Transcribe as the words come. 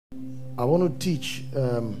I want to teach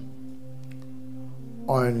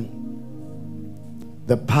on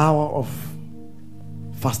the power of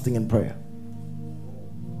fasting and prayer.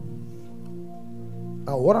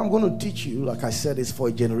 Now, what I'm going to teach you, like I said, is for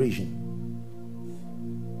a generation.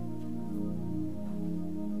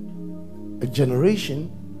 A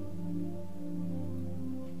generation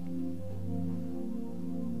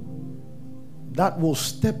that will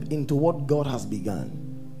step into what God has begun.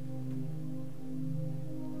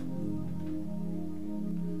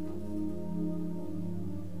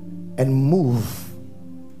 And move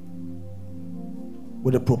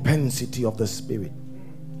with the propensity of the Spirit.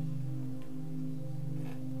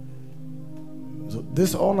 So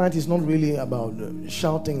this all night is not really about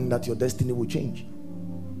shouting that your destiny will change.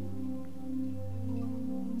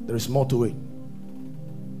 There is more to it.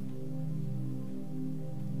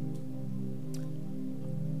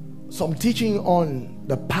 So I'm teaching on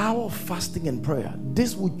the power of fasting and prayer.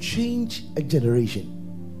 This will change a generation.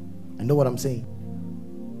 I know what I'm saying.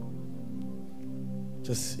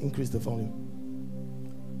 Just increase the volume.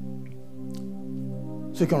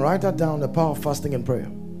 So you can write that down, the power of fasting and prayer.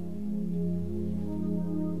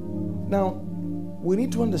 Now, we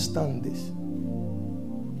need to understand this.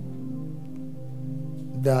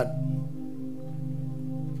 That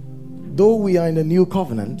though we are in the new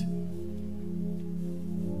covenant,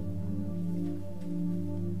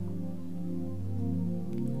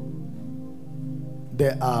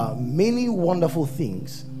 there are many wonderful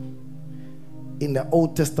things in the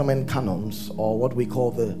Old Testament canons, or what we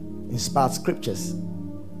call the inspired scriptures,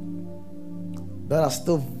 that are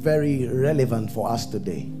still very relevant for us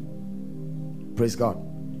today. Praise God.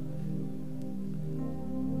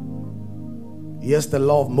 Yes, the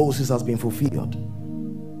law of Moses has been fulfilled.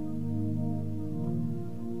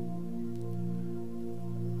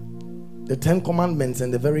 The 10 Commandments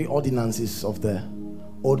and the very ordinances of the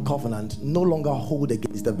Old Covenant no longer hold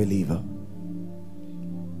against the believer.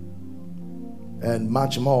 And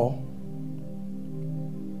much more,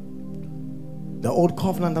 the Old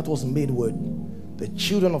Covenant that was made with the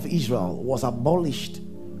children of Israel was abolished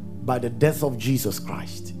by the death of Jesus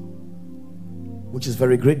Christ, which is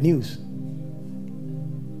very great news.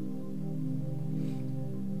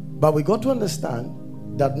 But we got to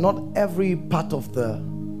understand that not every part of the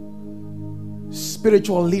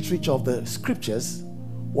spiritual literature of the scriptures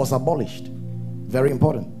was abolished. Very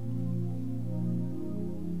important.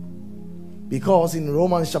 Because in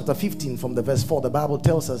Romans chapter 15 from the verse 4, the Bible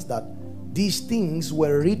tells us that these things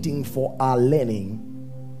were written for our learning.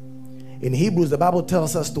 In Hebrews, the Bible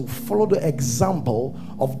tells us to follow the example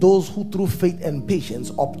of those who through faith and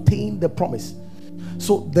patience obtained the promise.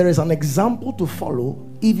 So there is an example to follow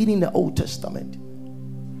even in the Old Testament.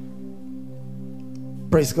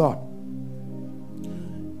 Praise God.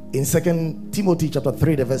 In 2 Timothy chapter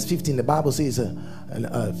 3, the verse 15, the Bible says,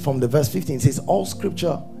 from the verse 15, it says, all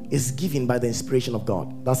scripture is given by the inspiration of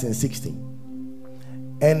God. That's in 16.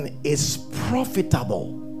 And is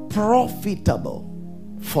profitable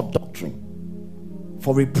for doctrine,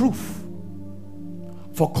 for reproof,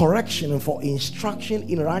 for correction, and for instruction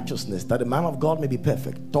in righteousness, that the man of God may be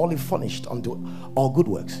perfect, thoroughly furnished unto all good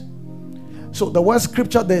works. So the word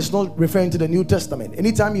scripture there is not referring to the New Testament.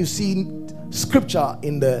 Anytime you see scripture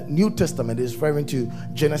in the New Testament, it is referring to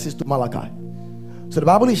Genesis to Malachi. So the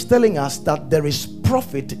Bible is telling us that there is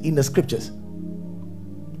profit in the scriptures.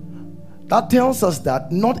 That tells us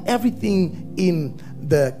that not everything in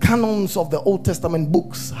the canons of the Old Testament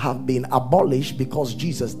books have been abolished because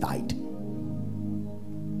Jesus died.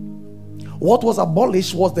 What was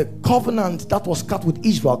abolished was the covenant that was cut with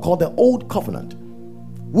Israel, called the Old Covenant,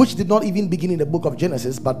 which did not even begin in the book of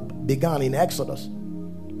Genesis but began in Exodus.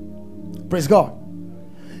 Praise God.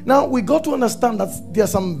 Now we got to understand that there are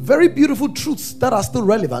some very beautiful truths that are still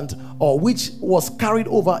relevant, or which was carried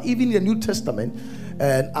over even in the New Testament,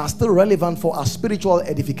 and are still relevant for our spiritual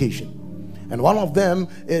edification. And one of them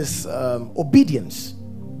is obedience.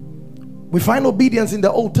 We find obedience in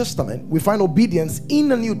the Old Testament. We find obedience in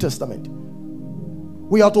the New Testament.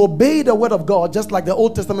 We are to obey the word of God just like the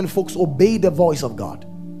Old Testament folks obey the voice of God.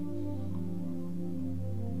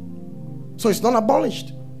 So it's not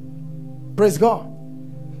abolished. Praise God.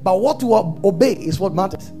 But what to obey is what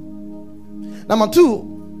matters. Number 2,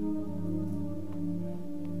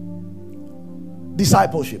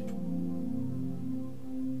 discipleship.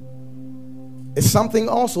 It's something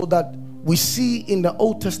also that we see in the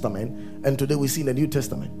Old Testament, and today we see in the New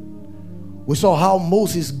Testament. We saw how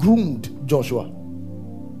Moses groomed Joshua.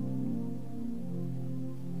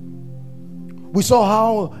 We saw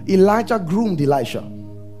how Elijah groomed Elisha.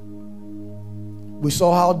 We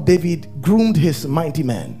saw how David groomed his mighty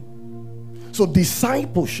man. So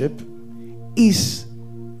discipleship is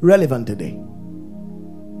relevant today.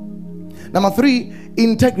 Number 3,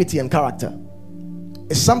 integrity and character.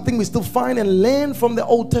 It's something we still find and learn from the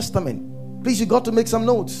Old Testament. Please, you got to make some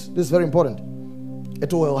notes. This is very important.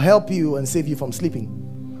 It will help you and save you from sleeping.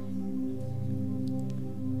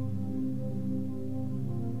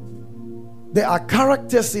 There are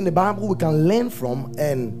characters in the Bible we can learn from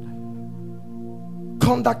and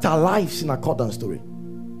conduct our lives in accordance to it.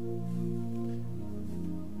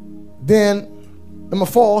 Then, number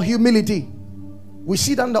 4, humility. We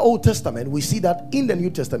see that in the Old Testament. We see that in the New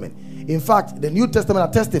Testament. In fact, the New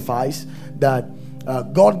Testament testifies that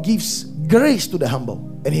God gives grace to the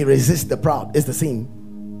humble and he resists the proud. It's the same.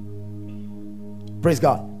 Praise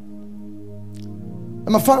God.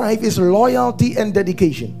 Number 5 is loyalty and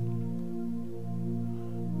dedication.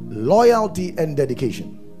 Loyalty and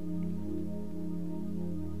dedication.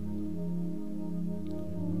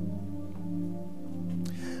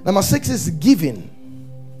 Number 6 is giving.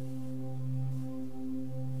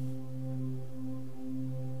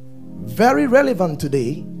 Very relevant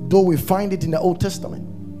today, though we find it in the Old Testament.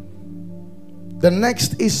 The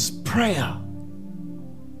next is prayer.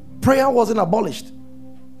 Prayer wasn't abolished.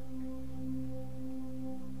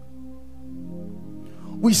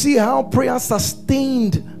 We see how prayer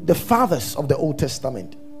sustained the fathers of the Old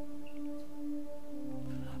Testament,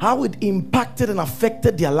 how it impacted and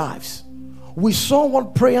affected their lives. We saw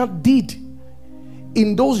what prayer did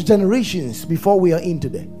in those generations before we are in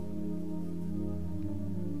today.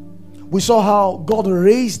 We saw how God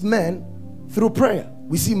raised men through prayer.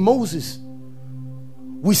 We see Moses,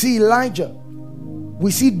 we see Elijah,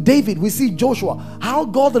 we see David, we see Joshua, how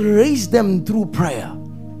God raised them through prayer.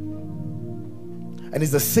 And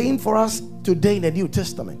it's the same for us today in the New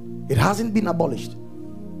Testament. It hasn't been abolished.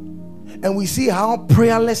 And we see how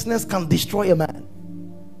prayerlessness can destroy a man.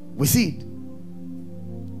 We see it.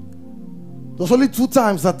 There was only 2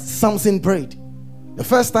 times that Samson prayed. The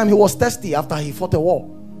first time he was thirsty after he fought a war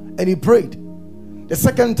and he prayed. The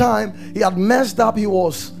second time he had messed up, he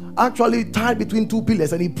was actually tied between 2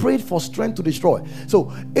 pillars and he prayed for strength to destroy.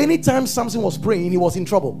 So anytime Samson was praying, he was in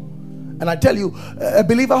trouble. And I tell you, a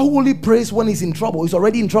believer who only prays when he's in trouble is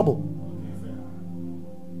already in trouble.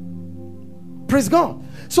 Praise God.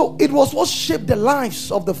 So it was what shaped the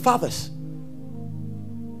lives of the fathers.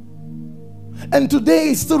 And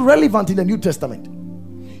today it's still relevant in the New Testament.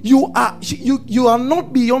 You are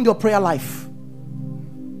not beyond your prayer life.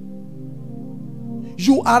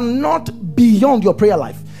 You are not beyond your prayer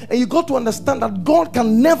life. And you got to understand that God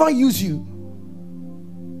can never use you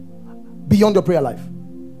beyond your prayer life.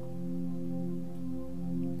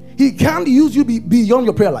 He can't use you beyond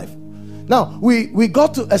your prayer life. Now, we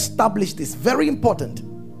got to establish this, very important,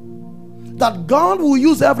 that God will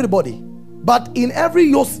use everybody, but in every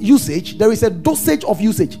usage, there is a dosage of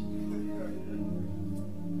usage.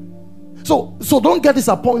 So don't get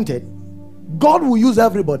disappointed. God will use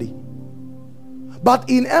everybody, but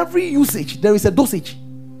in every usage, there is a dosage.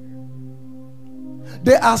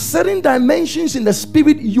 There are certain dimensions in the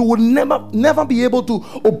spirit you will never be able to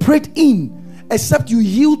operate in except you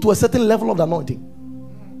yield to a certain level of the anointing.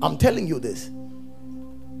 I'm telling you this.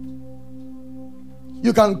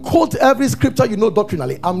 You can quote every scripture you know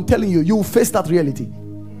doctrinally. I'm telling you, you will face that reality.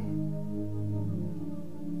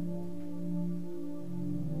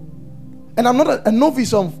 And I'm not a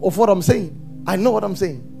novice of what I'm saying. I know what I'm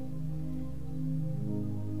saying.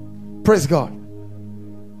 Praise God.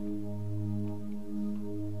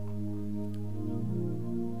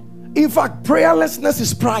 In fact, prayerlessness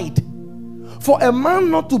is pride. For a man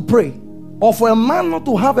not to pray, or for a man not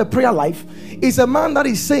to have a prayer life, is a man that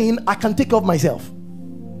is saying, I can take care of myself.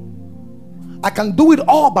 I can do it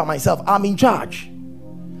all by myself. I'm in charge.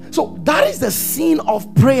 So that is the sin of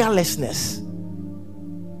prayerlessness.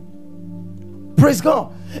 Praise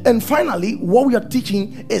God. And finally, what we are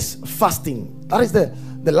teaching is fasting. That is the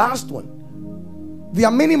last one. There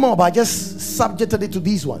are many more, but I just subjected it to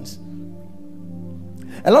these ones.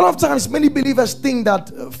 A lot of times, many believers think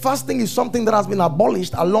that fasting is something that has been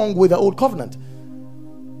abolished along with the old covenant.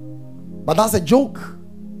 But that's a joke.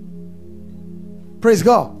 Praise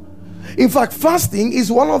God. In fact, fasting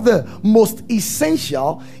is one of the most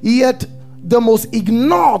essential, yet the most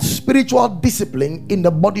ignored spiritual discipline in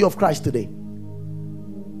the body of Christ today.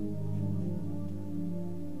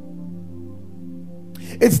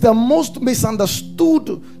 It's the most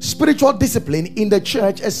misunderstood spiritual discipline in the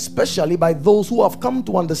church, especially by those who have come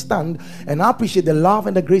to understand and appreciate the love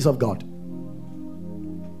and the grace of God.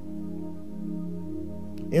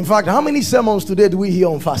 In fact, how many sermons today do we hear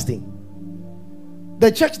on fasting?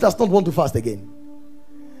 The church does not want to fast again.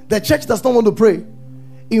 The church does not want to pray.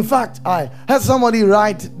 In fact, I heard somebody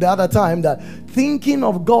write the other time that thinking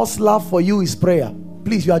of God's love for you is prayer.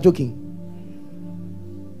 Please, you are joking.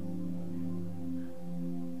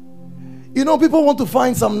 You know, people want to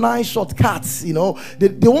find some nice shortcuts. You know, they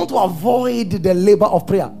want to avoid the labor of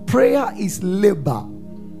prayer. Prayer is labor.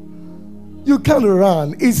 You can't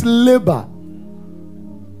run, it's labor.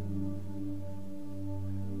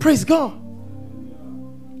 Praise God.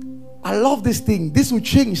 I love this thing. This will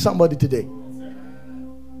change somebody today.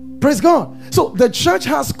 Praise God. So the church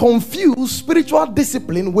has confused spiritual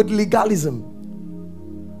discipline with legalism.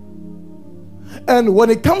 And when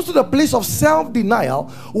it comes to the place of self-denial,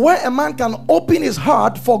 where a man can open his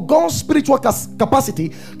heart for God's spiritual capacity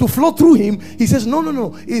to flow through him, he says,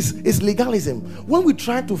 no, it's legalism. When we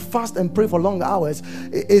try to fast and pray for long hours,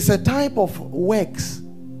 it's a type of works.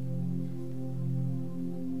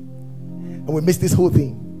 And we miss this whole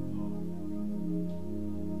thing.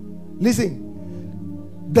 Listen.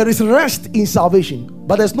 There is rest in salvation,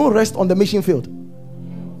 but there's no rest on the mission field.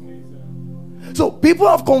 So people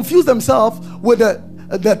have confused themselves with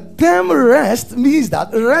the term rest. Means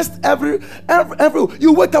that rest every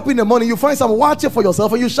you wake up in the morning, you find some watcher for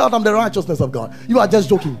yourself and you shout, I'm the righteousness of God. You are just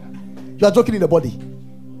joking. You are joking in the body.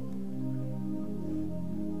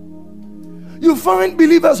 You find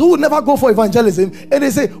believers who never go for evangelism and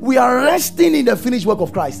they say, we are resting in the finished work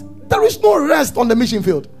of Christ. There is no rest on the mission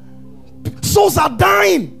field. Souls are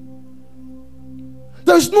dying.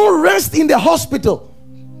 There is no rest in the hospital.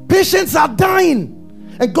 Patients are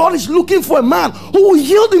dying. And God is looking for a man who will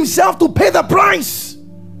yield himself to pay the price.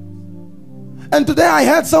 And today I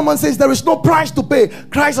heard someone says there is no price to pay.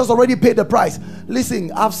 Christ has already paid the price.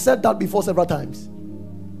 Listen, I've said that before several times.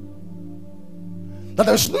 That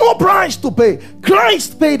there is no price to pay.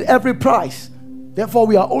 Christ paid every price. Therefore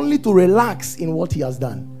we are only to relax in what he has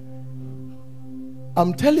done.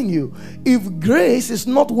 I'm telling you, if grace is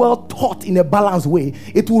not well taught in a balanced way,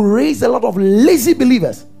 it will raise a lot of lazy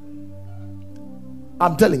believers.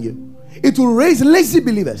 I'm telling you, it will raise lazy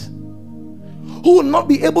believers who will not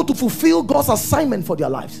be able to fulfill God's assignment for their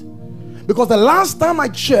lives. Because the last time I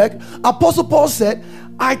checked, Apostle Paul said,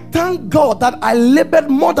 I thank God that I labored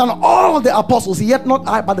more than all the apostles, yet not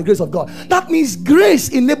I, by the grace of God. That means grace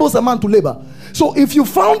enables a man to labor. So if you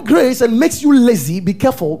found grace and makes you lazy, be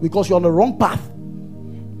careful, because you're on the wrong path.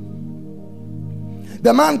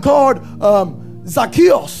 The man called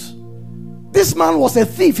Zacchaeus. This man was a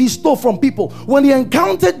thief. He stole from people. When he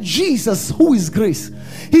encountered Jesus, who is grace,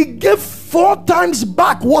 he gave 4 times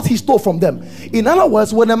back what he stole from them. In other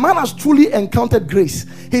words, when a man has truly encountered grace,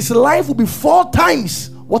 his life will be 4 times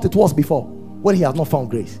what it was before when he has not found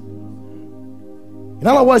grace. In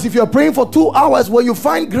other words, if you're praying for 2 hours, when you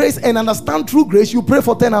find grace and understand true grace, you pray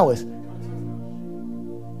for 10 hours.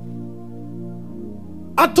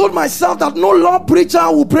 I told myself that no law preacher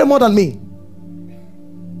will pray more than me.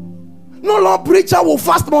 No law preacher will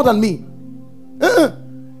fast more than me.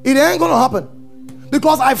 It ain't gonna happen.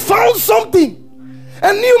 Because I found something,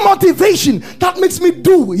 a new motivation that makes me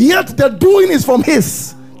do, yet the doing is from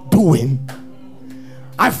his doing.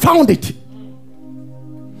 I found it.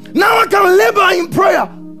 Now I can labor in prayer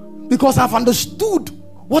because I've understood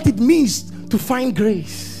what it means to find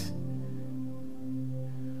grace.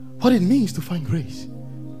 What it means to find grace.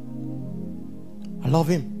 I love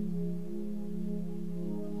him.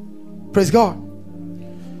 Praise God.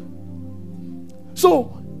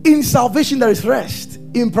 So in salvation there is rest.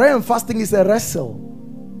 In prayer and fasting is a wrestle.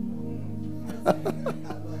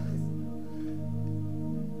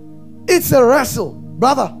 It's a wrestle,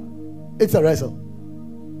 brother. It's a wrestle.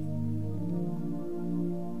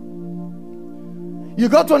 You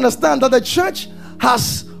got to understand that the church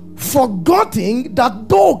has forgotten that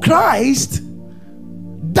though Christ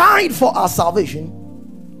died for our salvation,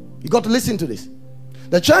 you got to listen to this.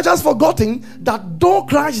 The church has forgotten that though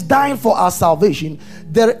Christ died for our salvation,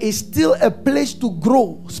 there is still a place to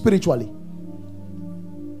grow spiritually.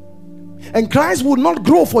 And Christ will not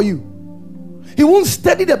grow for you. He won't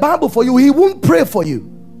study the Bible for you. He won't pray for you.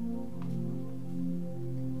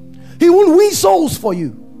 He won't win souls for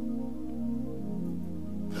you.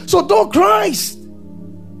 So though Christ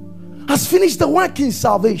has finished the work in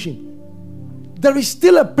salvation, there is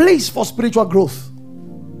still a place for spiritual growth.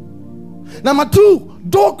 Number 2,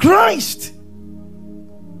 though Christ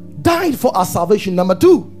died for our salvation. Number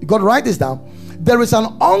 2, you got to write this down. There is an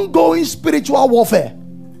ongoing spiritual warfare.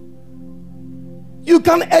 You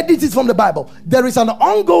can't edit it from the Bible. There is an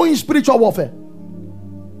ongoing spiritual warfare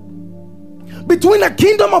between the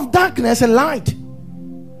kingdom of darkness and light.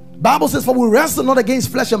 Bible says, for we wrestle not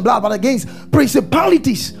against flesh and blood, but against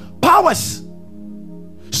principalities, powers,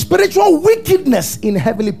 spiritual wickedness in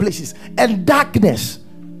heavenly places, and darkness.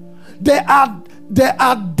 There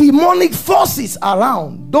are demonic forces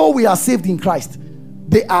around. Though we are saved in Christ,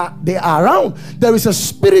 they are around. There is a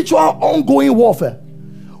spiritual ongoing warfare.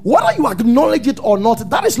 Whether you acknowledge it or not,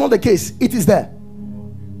 that is not the case. It is there.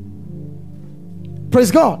 Praise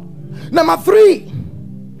God. Number 3,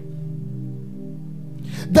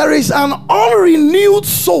 there is an unrenewed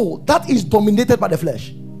soul that is dominated by the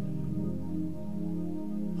flesh.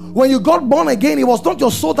 When you got born again, it was not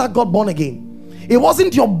your soul that got born again. It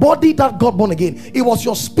wasn't your body that got born again. It was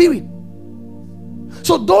your spirit.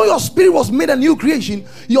 So though your spirit was made a new creation,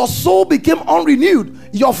 your soul became unrenewed.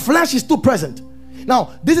 Your flesh is still present.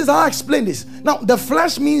 Now, this is how I explain this. Now, the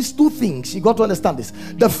flesh means 2 things. You got to understand this.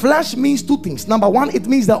 The flesh means 2 things. Number 1, it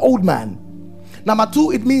means the old man. Number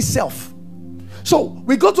 2, it means self. So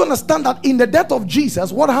we got to understand that in the death of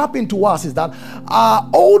Jesus, what happened to us is that our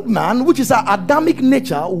old man, which is our Adamic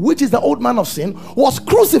nature, which is the old man of sin, was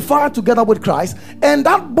crucified together with Christ, and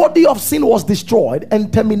that body of sin was destroyed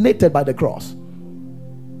and terminated by the cross.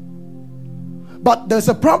 But there's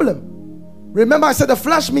a problem. Remember, I said the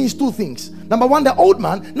flesh means 2 things. Number 1, the old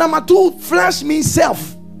man. Number 2, flesh means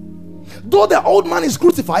self. Though the old man is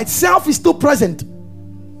crucified, self is still present.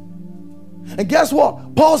 And guess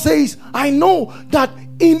what? Paul says, I know that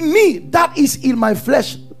in me, that is in my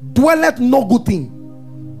flesh, dwelleth no good thing.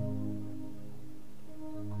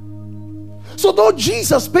 So though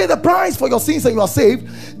Jesus paid the price for your sins and you are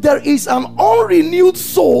saved, there is an unrenewed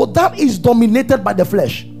soul that is dominated by the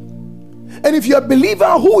flesh. And if you're a believer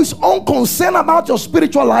who is unconcerned about your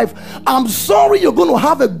spiritual life, I'm sorry, you're going to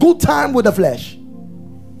have a good time with the flesh.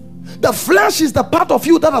 The flesh is the part of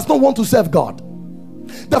you that does not want to serve God.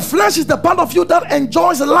 The flesh is the part of you that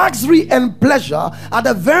enjoys luxury and pleasure at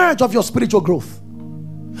the verge of your spiritual growth.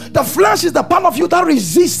 The flesh is the part of you that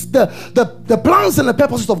resists the plans and the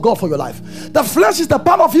purposes of God for your life. The flesh is the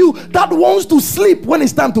part of you that wants to sleep when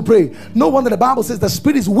it's time to pray. No wonder the Bible says the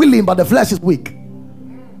spirit is willing but the flesh is weak.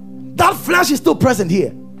 That flesh is still present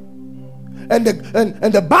here. And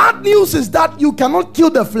the bad news is that you cannot kill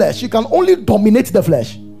the flesh. You can only dominate the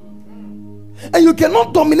flesh. And you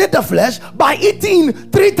cannot dominate the flesh by eating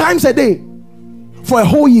 3 times a day for a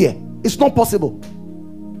whole year. It's not possible.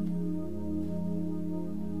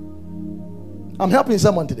 I'm helping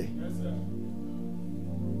someone today. Yes, sir.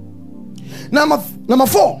 Number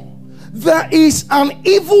 4, there is an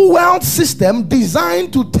evil world system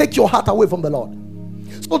designed to take your heart away from the Lord.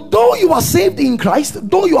 So though you are saved in Christ,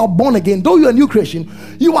 though you are born again, though you are a new creation,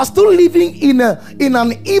 you are still living in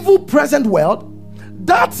an evil present world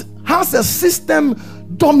that has a system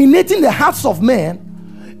dominating the hearts of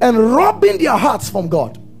men and robbing their hearts from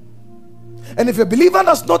God. And if a believer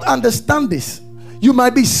does not understand this, you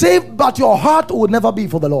might be saved, but your heart will never be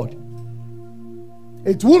for the Lord.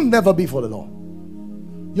 It will never be for the Lord.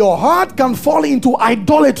 Your heart can fall into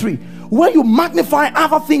idolatry, where you magnify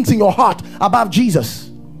other things in your heart above Jesus.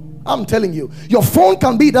 I'm telling you, your phone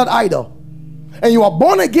can be that idol. And you are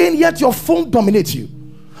born again, yet your phone dominates you.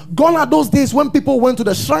 Gone are those days when people went to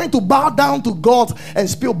the shrine to bow down to God and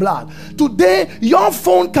spill blood. Today, your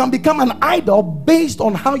phone can become an idol based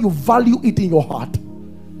on how you value it in your heart.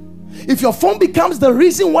 If your phone becomes the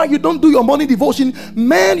reason why you don't do your morning devotion,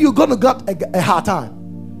 man, you're going to get a hard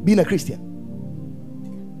time being a Christian.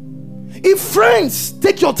 If friends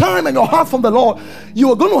take your time and your heart from the Lord,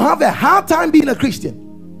 you are going to have a hard time being a Christian.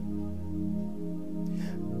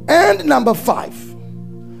 And number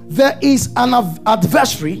 5, there is an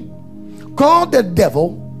adversary called the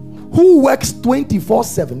devil who works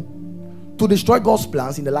 24/7 to destroy God's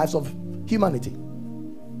plans in the lives of humanity.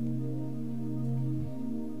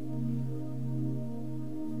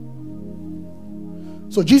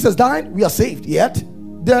 So Jesus died, we are saved, yet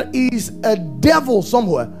there is a devil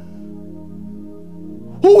somewhere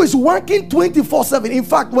who is working 24/7. In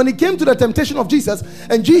fact, when it came to the temptation of Jesus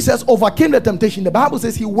and Jesus overcame the temptation, the Bible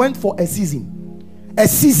says he went for a season. A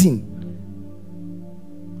season.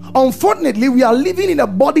 Unfortunately, we are living in a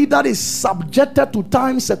body that is subjected to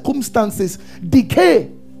time, circumstances, decay,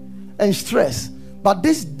 and stress. But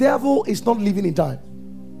this devil is not living in time.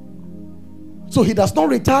 So he does not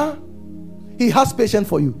retire. He has patience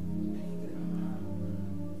for you.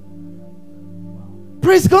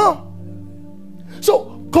 Praise God.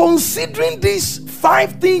 So, considering these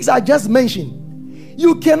 5 things I just mentioned,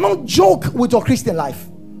 you cannot joke with your Christian life.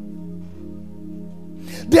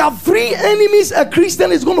 There are 3 enemies a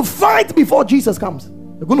Christian is going to fight before Jesus comes.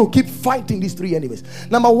 They're going to keep fighting these 3 enemies.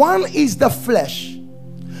 Number 1 is the flesh.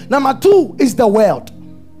 Number 2 is the world.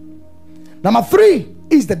 Number 3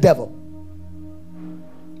 is the devil.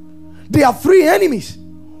 There are 3 enemies.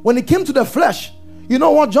 When it came to the flesh, you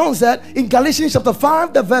know what John said in Galatians chapter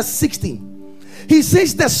 5, the verse 16. He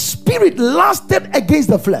says the spirit lusted against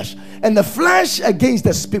the flesh, and the flesh against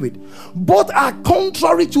the spirit. Both are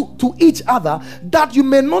contrary to each other, that you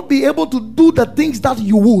may not be able to do the things that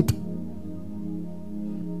you would.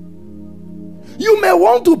 You may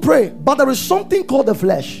want to pray, but there is something called the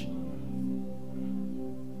flesh.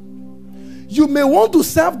 You may want to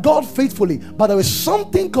serve God faithfully, but there is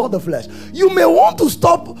something called the flesh. You may want to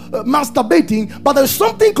stop masturbating, but there is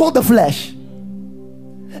something called the flesh.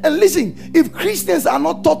 And listen, if Christians are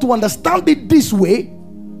not taught to understand it this way,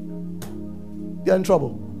 they are in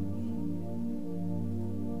trouble.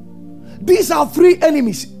 These are three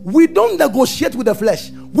enemies. We don't negotiate with the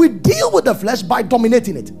flesh. We deal with the flesh by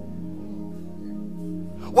dominating it.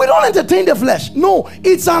 We don't entertain the flesh. No,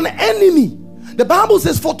 it's an enemy. The Bible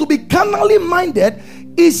says, for to be carnally minded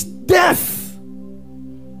is death.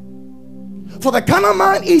 For the carnal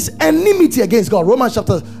mind is enmity against God. Romans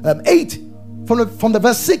chapter 8, from the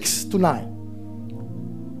verse 6 to 9.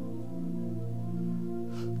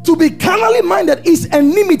 To be carnally minded is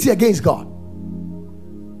enmity against God.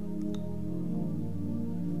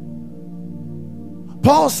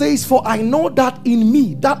 Paul says, for I know that in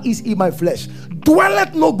me, that is in my flesh,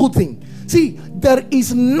 dwelleth no good thing. See, there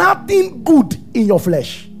is nothing good in your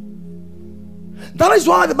flesh. That is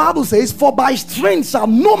why the Bible says, for by strength shall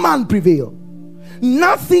no man prevail.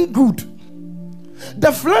 Nothing good.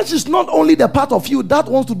 The flesh is not only the part of you that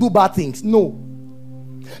wants to do bad things. No.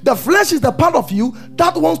 The flesh is the part of you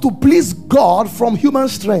that wants to please God from human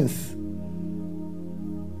strength.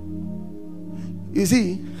 You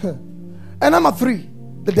see? And number 3,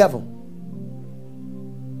 the devil.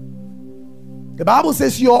 The Bible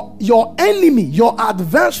says your enemy, your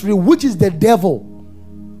adversary, which is the devil.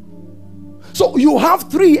 So you have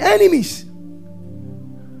 3 enemies.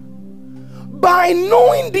 By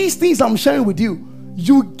knowing these things I'm sharing with you,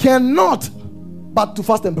 you cannot but to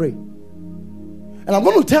fast and pray. And I'm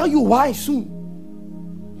going to tell you why soon.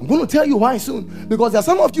 I'm going to tell you why soon. Because there are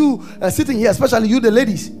some of you sitting here, especially you the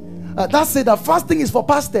ladies, that say that fasting is for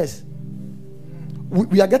pastors.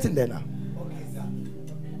 We are getting there now.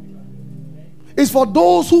 It's for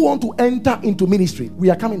those who want to enter into ministry. We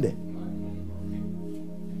are coming there.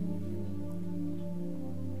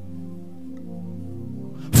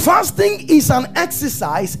 Fasting is an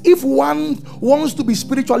exercise if one wants to be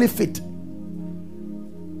spiritually fit.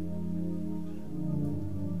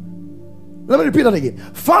 Let me repeat that again.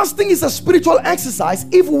 Fasting is a spiritual exercise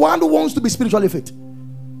if one wants to be spiritually fit.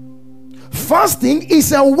 Fasting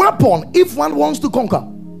is a weapon if one wants to conquer.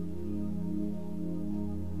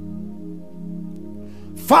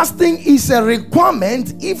 Fasting is a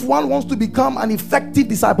requirement if one wants to become an effective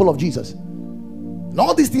disciple of Jesus. And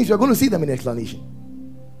all these things, you're going to see them in explanation.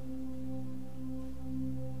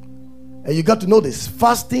 And you got to know this.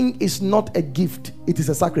 Fasting is not a gift, it is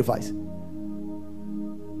a sacrifice.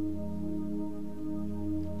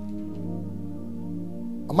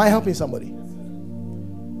 Am I helping somebody?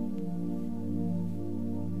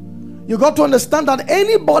 You got to understand that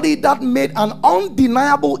anybody that made an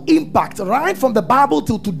undeniable impact right from the Bible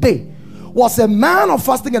till today was a man of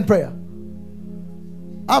fasting and prayer.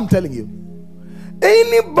 I'm telling you.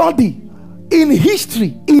 Anybody in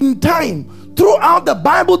history, in time, throughout the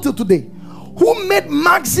Bible till today, who made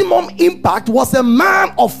maximum impact was a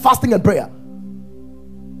man of fasting and prayer.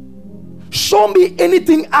 Show me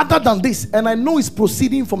anything other than this, and I know it's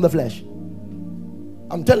proceeding from the flesh.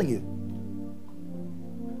 I'm telling you.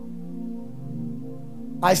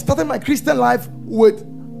 I started my Christian life with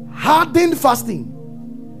hardened fasting.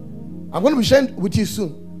 I'm going to be sharing with you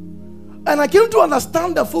soon. And I came to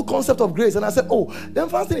understand the full concept of grace. And I said, oh, then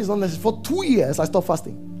fasting is not necessary. For 2 years, I stopped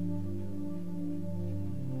fasting.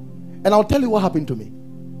 And I'll tell you what happened to me.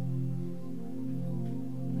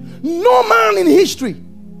 No man in history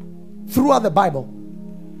throughout the Bible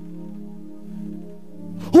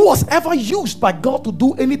who was ever used by God to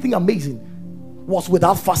do anything amazing was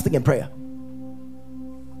without fasting and prayer.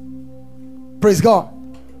 Praise God.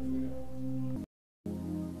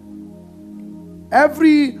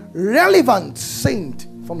 Every relevant saint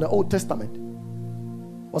from the Old Testament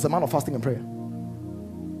was a man of fasting and prayer.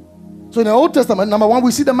 So in the Old Testament, number 1,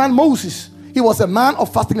 we see the man Moses. He was a man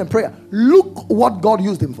of fasting and prayer. Look what God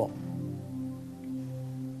used him for.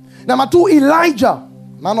 Number 2, Elijah,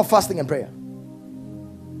 man of fasting and prayer.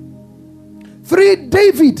 3,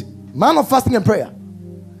 David, man of fasting and prayer.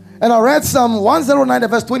 And I read Psalm 109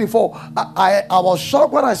 verse 24. I was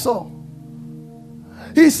shocked when I saw.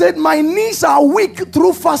 He said, my knees are weak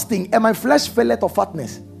through fasting, and my flesh faileth of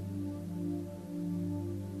fatness.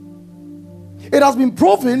 It has been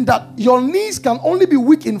proven that your knees can only be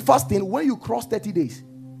weak in fasting when you cross 30 days.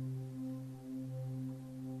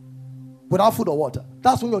 without food or water.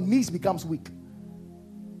 That's when your knees becomes weak.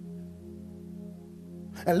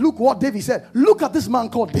 And look what David said. Look at this man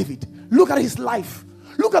called David. Look at his life.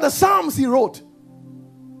 Look at the Psalms he wrote.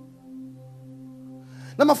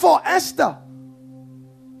 Number 4, Esther.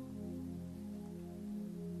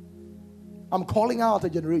 I'm calling out a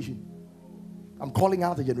generation. I'm calling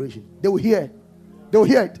out a generation. They will hear it. They will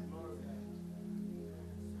hear it.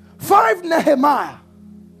 5, Nehemiah.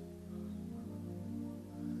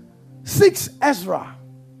 6, Ezra.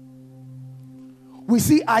 We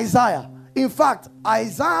see Isaiah. In fact,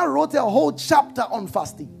 Isaiah wrote a whole chapter on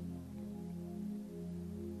fasting.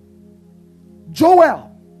 Joel.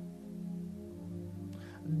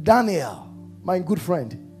 Daniel, my good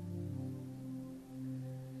friend.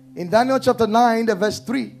 In Daniel chapter 9, the verse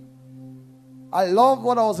 3, I love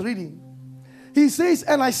what I was reading. He says,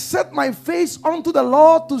 and I set my face unto the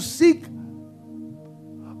Lord to seek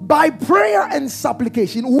by prayer and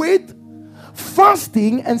supplication with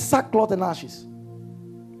fasting and sackcloth and ashes.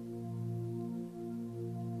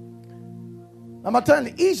 Number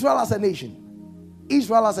 10, Israel as a nation.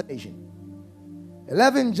 Israel as a nation.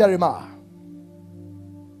 11, Jeremiah.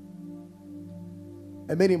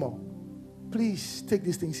 And many more. Please take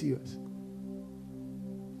this thing serious.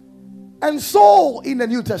 And so in the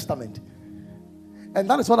New Testament. And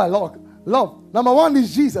that is what I love. Number 1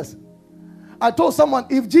 is Jesus. I told someone,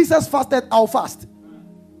 if Jesus fasted, I'll fast.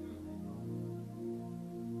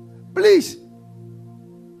 Please.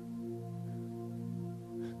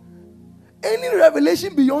 Any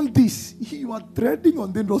revelation beyond this, you are treading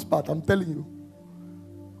on dangerous path, I'm telling you.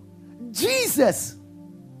 Jesus,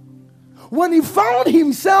 when he found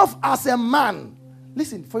himself as a man,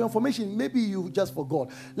 listen, for your information, maybe you just forgot.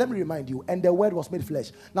 Let me remind you, and the Word was made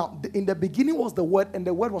flesh. Now, in the beginning was the Word, and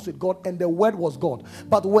the Word was with God, and the Word was God.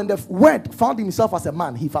 But when the Word found himself as a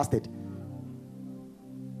man, he fasted.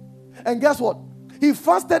 And guess what? He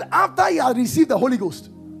fasted after he had received the Holy Ghost.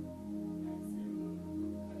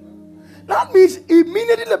 That means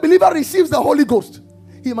immediately the believer receives the Holy Ghost,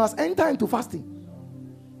 he must enter into fasting.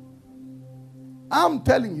 I'm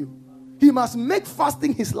telling you, he must make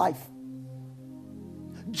fasting his life.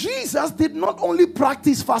 Jesus did not only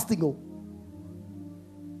practice fasting.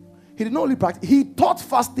 He did not only practice, he taught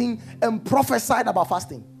fasting and prophesied about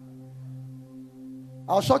fasting.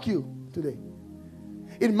 I'll shock you today.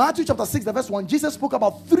 In Matthew chapter 6, the verse 1, Jesus spoke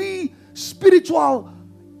about 3 spiritual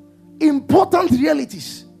important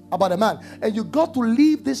realities about a man. And you got to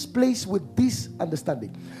leave this place with this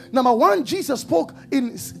understanding. Number 1, Jesus spoke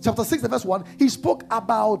in chapter 6, the verse 1, he spoke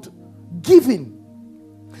about giving.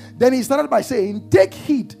 Then he started by saying, take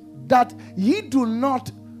heed that ye do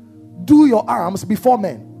not do your alms before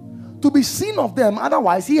men, to be seen of them,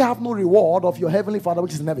 otherwise ye have no reward of your heavenly Father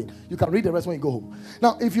which is in heaven. You can read the rest when you go home.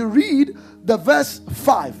 Now, if you read the verse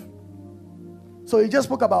 5, so he just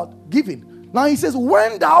spoke about giving. Now he says,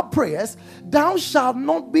 when thou prayest, thou shalt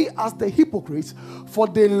not be as the hypocrites, for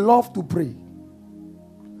they love to pray,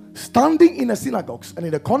 standing in the synagogues and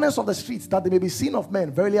in the corners of the streets, that they may be seen of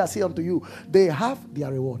men. Verily I say unto you, they have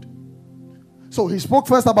their reward. So he spoke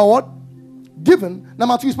first about what? Giving.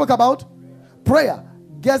 Number 2, he spoke about prayer.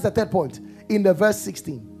 Guess the third point in the verse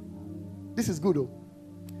 16. This is good though.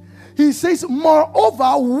 He says,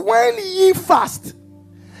 moreover, when ye fast.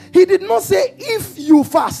 He did not say if you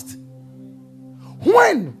fast.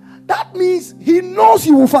 When? That means he knows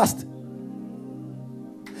you will fast.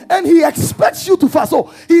 And he expects you to fast.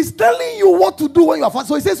 So he's telling you what to do when you are fast.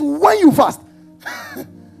 So he says when you fast.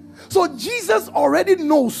 So Jesus already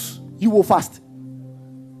knows you will fast.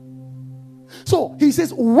 So he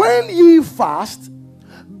says, when ye fast,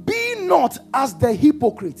 be not as the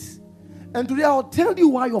hypocrites. And today I'll tell you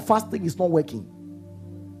why your fasting is not working.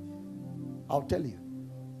 I'll tell you.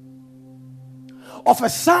 Of a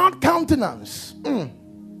sound countenance,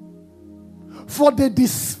 for they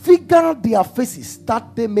disfigure their faces,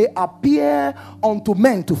 that they may appear unto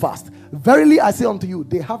men to fast. Verily I say unto you,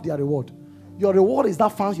 they have their reward. Your reward is that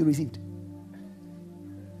fast you received,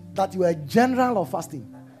 that you are a general of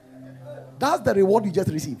fasting. That's the reward you just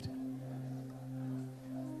received.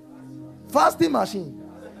 Fasting machine.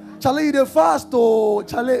 Charlie, you the fast, oh,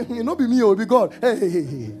 Charlie, you know, be me or be God.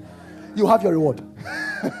 Hey. You have your reward.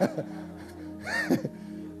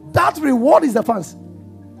 That reward is the fast.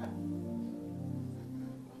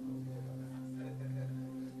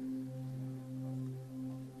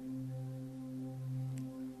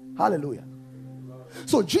 Hallelujah.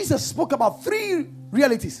 So Jesus spoke about 3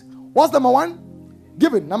 realities. What's number 1?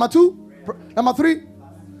 Giving. Number 2? Number 3?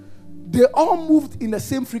 They all moved in the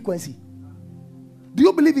same frequency. Do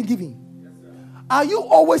you believe in giving? Yes, are you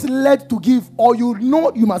always led to give, or you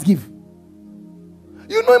know you must give?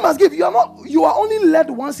 You know you must give. You are only led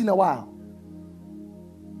once in a while.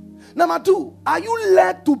 Number two, are you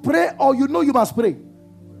led to pray or you know you must pray?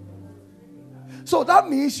 So that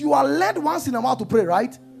means you are led once in a while to pray,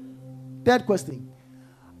 right? Third question.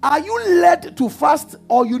 Are you led to fast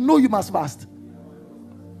or you know you must fast?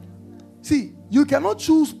 See, you cannot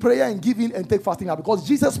choose prayer and giving and take fasting out because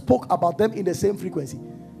Jesus spoke about them in the same frequency.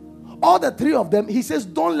 All the three of them, he says,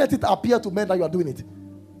 don't let it appear to men that you are doing it.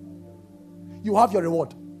 You have your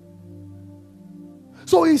reward.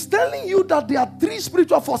 So he's telling you that there are three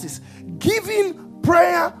spiritual forces: giving,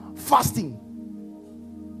 prayer, fasting.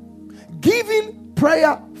 Giving,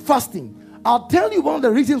 prayer, fasting. I'll tell you one of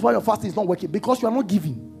the reasons why your fasting is not working: because you are not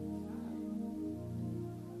giving.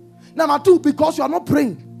 Number two, because you are not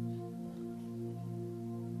praying.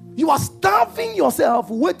 You are starving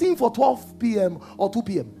yourself waiting for 12 p.m. or 2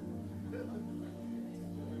 p.m.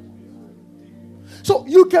 So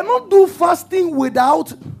you cannot do fasting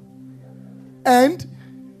without and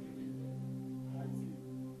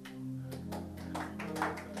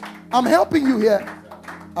I'm helping you here.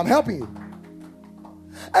 I'm helping you.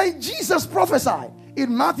 And Jesus prophesied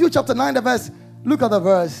in Matthew chapter 9, the verse. Look at the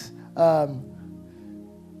verse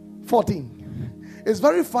 14. It's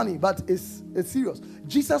very funny, but it's serious.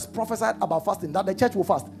 Jesus prophesied about fasting, that the church will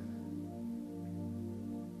fast.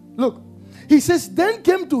 Look, he says, then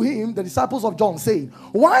came to him the disciples of John, saying,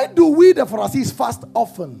 why do we the Pharisees fast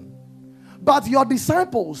often, but your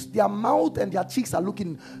disciples, their mouth and their cheeks are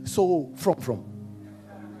looking so from?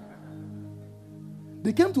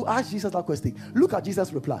 They came to ask Jesus that question. Look at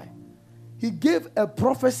Jesus' reply. He gave a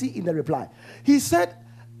prophecy in the reply. He said,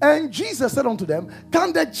 and Jesus said unto them,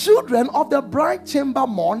 can the children of the bride chamber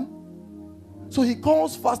mourn? So he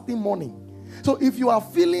calls fasting mourning. So if you are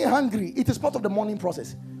feeling hungry, it is part of the mourning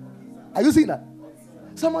process. Are you seeing that?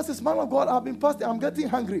 Someone says, man of God, I've been fasting, I'm getting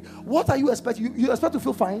hungry. What are you expecting? You expect to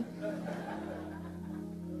feel fine?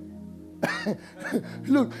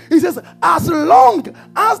 Look, he says, as long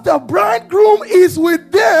as the bridegroom is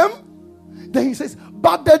with them, then he says,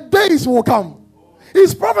 but the days will come.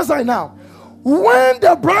 He's prophesying now. When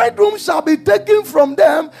the bridegroom shall be taken from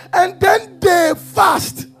them, and then they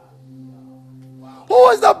fast. Who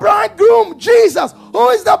is the bridegroom? Jesus. Who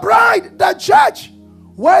is the bride? The church.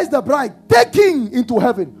 Where is the bride? Taking into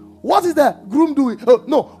heaven. What is the groom doing? Oh,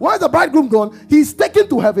 no. Where is the bridegroom gone? He's taken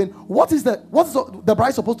to heaven. What is the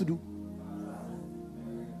bride supposed to do?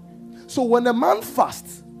 So when a man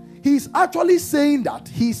fasts, he's actually saying that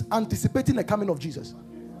he's anticipating the coming of Jesus.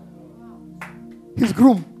 His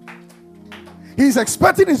groom. He's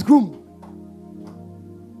expecting his groom.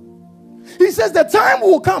 He says the time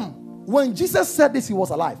will come. When Jesus said this, he was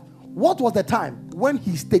alive. What was the time? When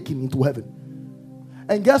he's taken into heaven.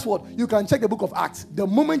 And guess what? You can check the book of Acts. The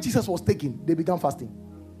moment Jesus was taken, they began fasting.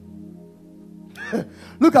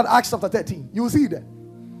 Look at Acts chapter 13. You will see there.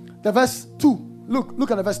 The verse 2.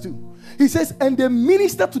 Look at the verse 2. He says, and they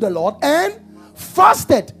ministered to the Lord and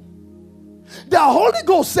fasted. The Holy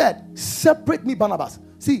Ghost said, separate me, Barnabas.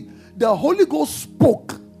 See, the Holy Ghost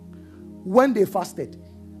spoke when they fasted.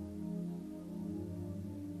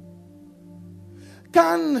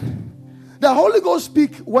 Can the Holy Ghost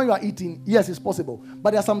speak when you are eating? Yes, it's possible.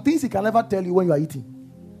 But there are some things he can never tell you when you are eating.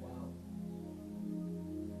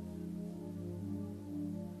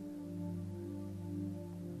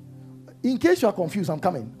 In case you are confused, I'm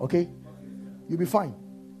coming, okay? You'll be fine.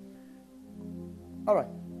 All right.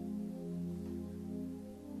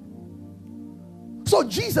 So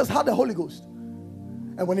Jesus had the Holy Ghost.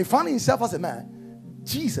 And when he found himself as a man,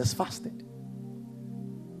 Jesus fasted.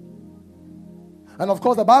 And of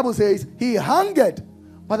course, the Bible says he hungered.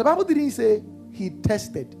 But the Bible didn't say he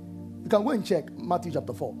tested. You can go and check Matthew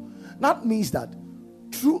chapter 4. That means that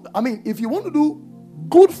if you want to do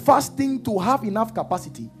good fasting to have enough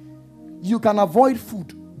capacity, you can avoid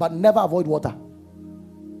food, but never avoid water.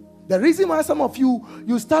 The reason why some of you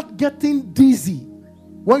start getting dizzy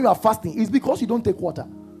when you are fasting is because you don't take water.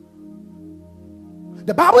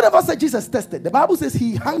 The Bible never said Jesus tested. The Bible says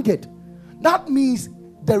he hungered. That means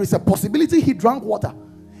there is a possibility he drank water.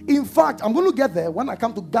 In fact, I'm going to get there when I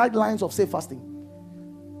come to guidelines of safe fasting.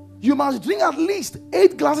 You must drink at least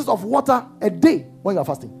 8 glasses of water a day when you are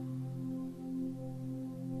fasting.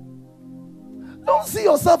 Don't see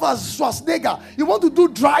yourself as Schwarzenegger. You want to do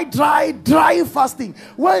dry fasting.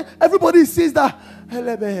 When everybody sees that,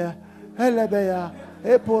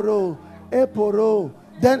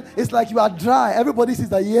 then it's like you are dry. Everybody sees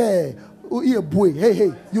that, yeah, boy,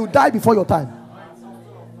 hey, you die before your time.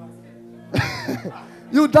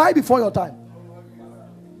 You die before your time.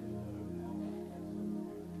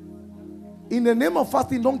 In the name of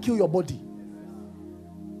fasting, don't kill your body.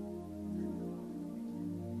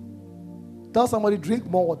 Tell somebody, drink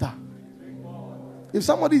more water. If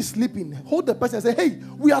somebody is sleeping, hold the person and say, hey,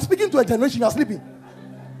 we are speaking to a generation, you are sleeping.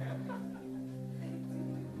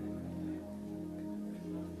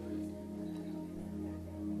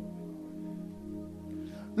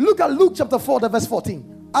 Look at Luke chapter 4, the verse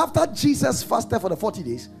 14. After Jesus fasted for the 40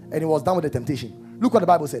 days and he was done with the temptation, look what the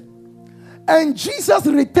Bible said. And Jesus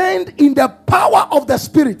returned in the power of the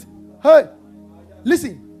Spirit. Hey,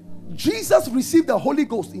 listen. Jesus received the Holy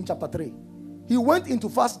Ghost in chapter 3. He went into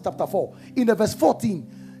fast chapter 4. In the verse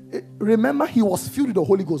 14, remember he was filled with the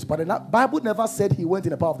Holy Ghost, but the Bible never said he went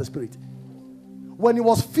in the power of the Spirit. When he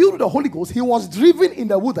was filled with the Holy Ghost, he was driven in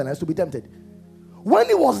the wilderness to be tempted. When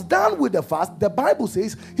he was done with the fast, the Bible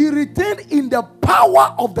says he returned in the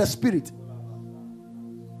power of the Spirit.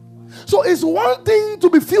 So it's one thing to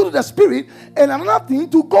be filled with the Spirit and another thing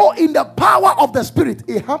to go in the power of the Spirit.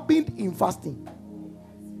 It happened in fasting.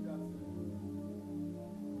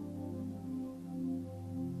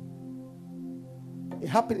 It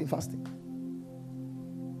happened in fasting.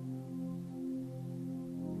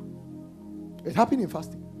 It happened in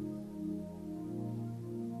fasting.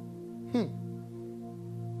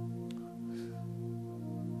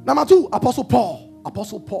 Number 2, Apostle Paul.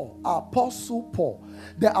 Apostle Paul,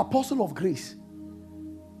 the apostle of grace.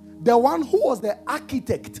 The one who was the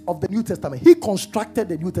architect of the New Testament. He constructed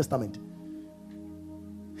the New Testament.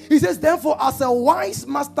 He says, therefore, as a wise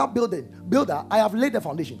master builder, I have laid the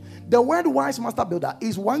foundation. The word wise master builder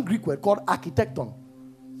is one Greek word called architecton,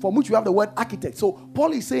 from which we have the word architect. So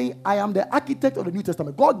Paul is saying, I am the architect of the New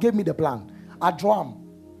Testament. God gave me the plan. I draw them.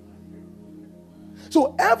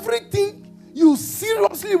 So everything you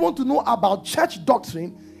seriously want to know about church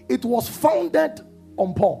doctrine, it was founded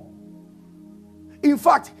on Paul. In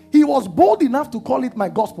fact, he was bold enough to call it my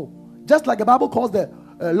gospel. Just like the Bible calls the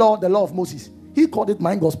law of Moses. He called it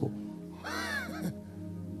my gospel.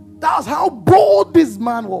 That's how bold this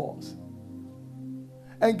man was.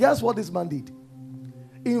 And guess what this man did?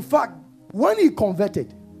 In fact, when he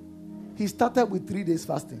converted, he started with 3 days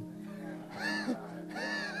fasting.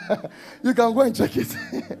 You can go and check it.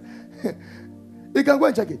 You can go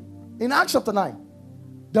and check it. In Acts chapter 9,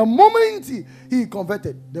 the moment he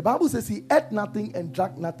converted, the Bible says he ate nothing and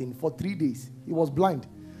drank nothing for 3 days. He was blind.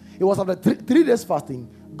 It was after 3 days fasting,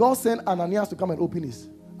 God sent Ananias to come and open his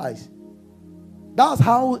eyes. That's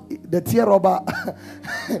how the tear robber,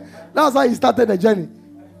 that's how he started the journey.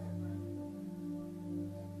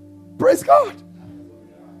 Praise God.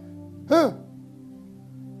 Huh.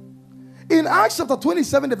 In Acts chapter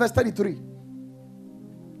 27, the verse 33,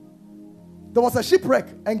 there was a shipwreck,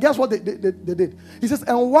 and guess what they did? He says,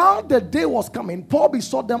 and while the day was coming, Paul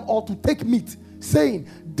besought them all to take meat, saying,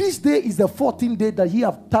 this day is the 14th day that ye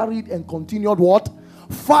have tarried and continued what?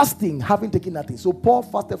 Fasting, having taken nothing. So Paul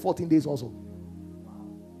fasted 14 days also.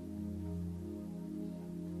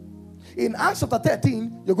 In Acts chapter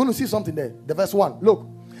 13, you're going to see something there. The verse 1. Look.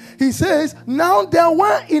 He says, now there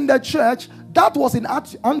were in the church that was in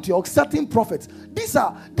Antioch certain prophets. These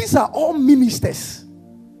are all ministers.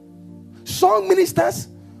 Song ministers,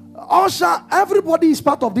 usher, everybody is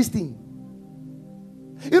part of this thing.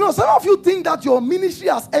 You know, some of you think that your ministry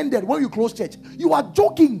has ended when you close church. You are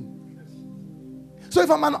joking. So if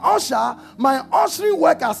I'm an usher, my ushering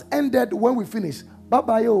work has ended when we finish.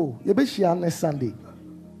 Bye-bye, yo. You'll be here next Sunday.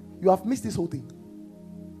 You have missed this whole thing.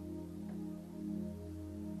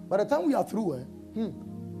 By the time we are through,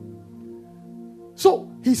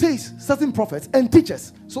 So he says certain prophets and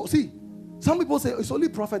teachers. So see, some people say it's only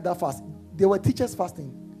prophet that fast. They were teachers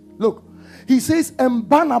fasting. Look, he says, and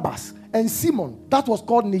Barnabas and Simon, that was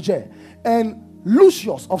called Niger, and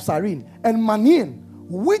Lucius of Cyrene, and Manaen,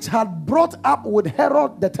 which had brought up with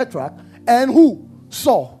Herod the Tetrarch, and who?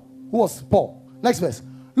 Saul, who was Paul. Next verse.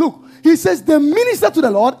 Look, he says they ministered to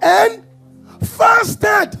the Lord and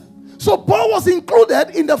fasted. So Paul was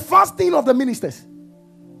included in the fasting of the ministers.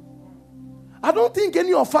 I don't think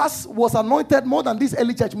any of us was anointed more than these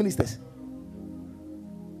early church ministers.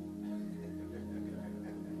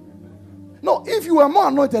 No, if you were more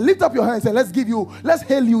anointed, lift up your hands and let's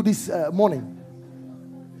hail you this morning.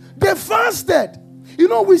 They fasted. You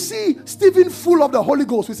know, we see Stephen full of the Holy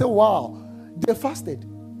Ghost. We say, wow, they fasted.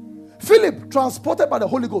 Philip, transported by the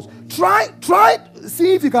Holy Ghost. Try,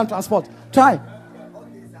 see if you can transport. Try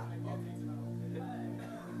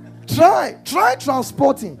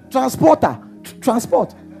transporting.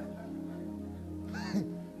 Transport.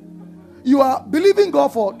 You are believing God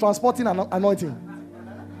for transporting and anointing.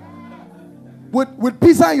 With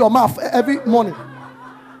pizza in your mouth every morning.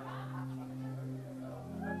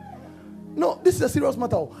 No, this is a serious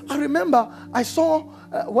matter. I remember I saw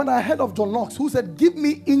when I heard of John Knox, who said, give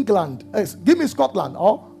me England, give me Scotland,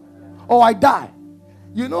 or or I die.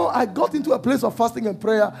 You know, I got into a place of fasting and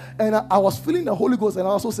prayer, and I was feeling the Holy Ghost, and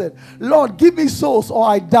I also said, Lord, give me souls or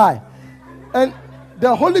I die. And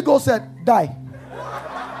the Holy Ghost said, die.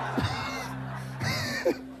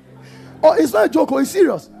 Oh, it's not a joke, it's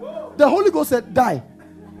serious. The Holy Ghost said, die.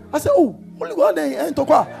 I said, oh, Holy Ghost, ain't talk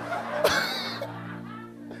about.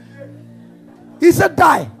 He said,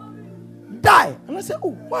 die. Die. And I said,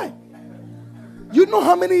 oh, why? You know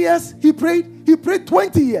how many years he prayed? He prayed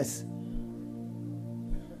 20 years.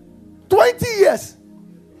 20 years.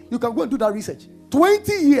 You can go and do that research.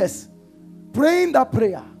 20 years praying that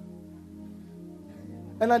prayer.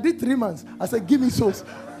 And I did 3 months. I said, give me souls.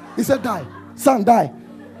 He said, die. Son, die.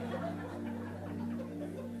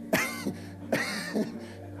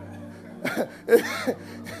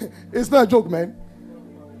 It's not a joke, man.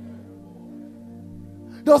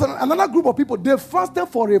 There was another group of people. They fasted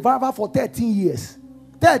for revival for 13 years.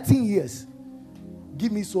 13 years.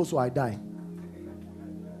 Give me souls so I die.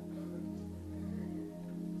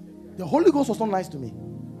 The Holy Ghost was not nice to me.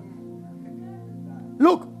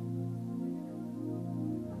 Look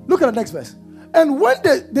at the next verse. And when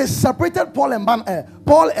they separated Paul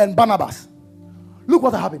and Barnabas, look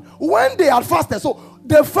what happened. When they had fasted, so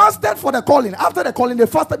they fasted for the calling. After the calling, they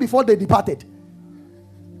fasted before they departed.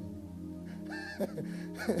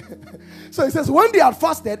 So it says, when they had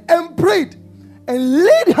fasted and prayed and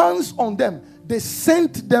laid hands on them, they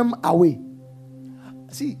sent them away.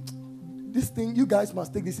 See, this thing, you guys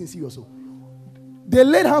must take this in seriously. They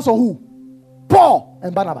laid hands on who? Paul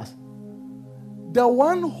and Barnabas. The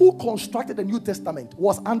one who constructed the New Testament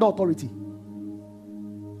was under authority.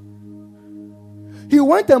 He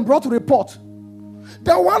went and brought a report.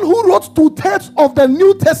 The one who wrote 2/3 of the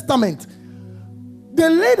New Testament, they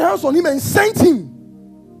laid hands on him and sent him.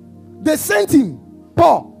 They sent him.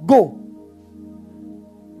 Paul, go.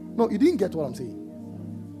 No, you didn't get what I'm saying.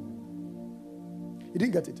 You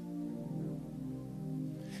didn't get it.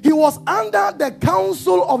 He was under the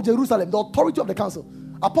council of Jerusalem, the authority of the council.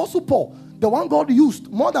 Apostle Paul, the one God used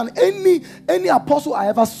more than any apostle I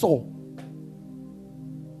ever saw.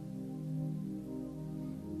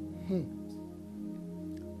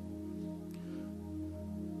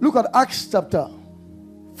 Look at Acts chapter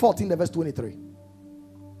 14, verse 23.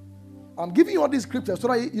 I'm giving you all these scriptures so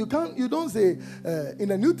that you don't say in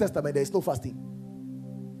the New Testament there is no fasting.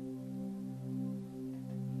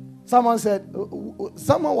 Someone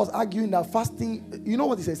was arguing that fasting, you know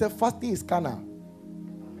what he said? He said fasting is carnal.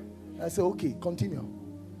 I said, okay, continue.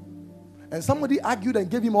 And somebody argued and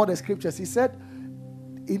gave him all the scriptures. He said,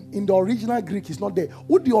 in the original Greek, it's not there.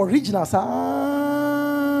 What the original?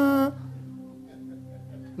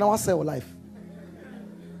 Now I say life.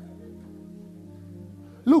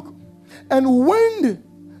 Look, and when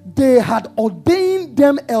they had ordained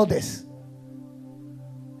them elders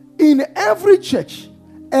in every church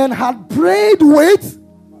and had prayed with,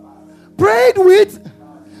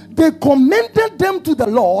 they commended them to the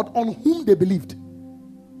Lord on whom they believed.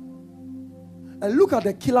 And look at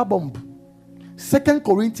the killer bomb. 2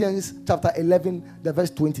 Corinthians chapter 11, the verse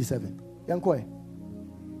 27.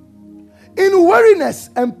 In weariness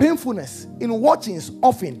and painfulness, in watchings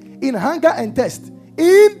often, in hunger and thirst,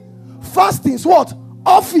 in fastings, what?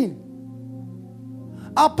 Often.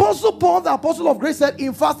 Apostle Paul, the apostle of grace, said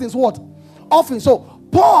in fastings, what? Often. So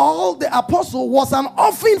Paul, the apostle, was an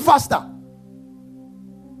often faster.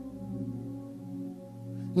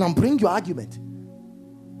 Now bring your argument.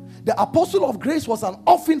 The apostle of grace was an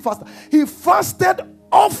often faster. He fasted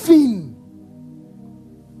often.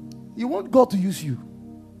 You want God to use you.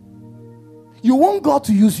 You want God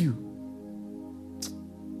to use you.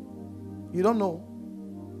 You don't know.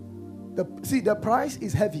 The price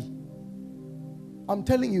is heavy. I'm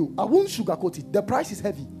telling you, I won't sugarcoat it. The price is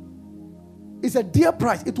heavy. It's a dear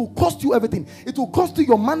price. It will cost you everything. It will cost you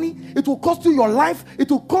your money. It will cost you your life.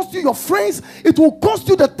 It will cost you your friends. It will cost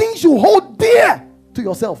you the things you hold dear to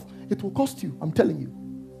yourself. It will cost you. I'm telling you.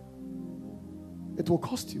 It will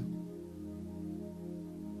cost you.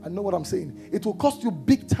 I know what I'm saying. It will cost you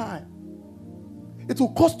big time. It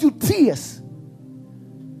will cost you tears.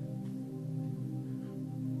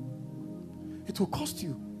 It will cost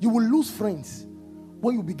you. You will lose friends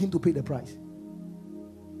when you begin to pay the price.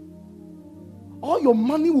 All your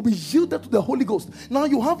money will be yielded to the Holy Ghost. Now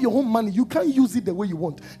you have your own money. You can't use it the way you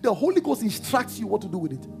want. The Holy Ghost instructs you what to do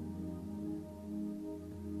with it.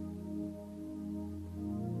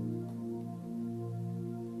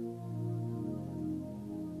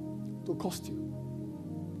 It will cost you.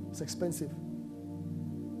 It's expensive.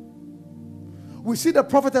 We see the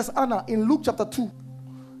prophetess Anna in Luke chapter 2,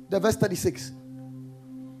 the verse 36.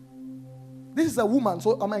 This is a woman,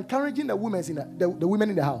 so I'm encouraging the women in the women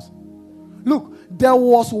in the house. Look, there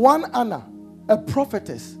was one Anna, a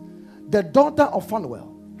prophetess, the daughter of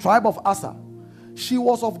Phanuel, tribe of Aser. She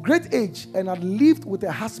was of great age and had lived with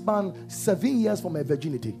her husband 7 years from her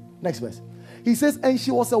virginity. Next verse. He says, and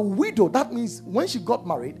she was a widow. That means when she got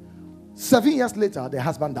married, 7 years later, the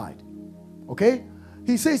husband died. Okay?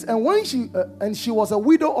 He says, and she was a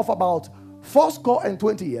widow of about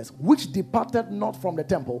 80 years, which departed not from the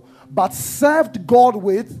temple, but served God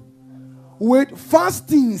with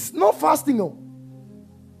fastings. Not fasting, no.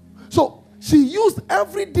 So she used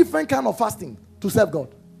every different kind of fasting to serve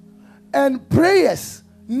God. And prayers,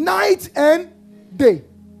 night and day.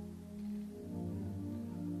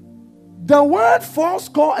 The word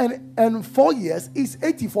 84 years is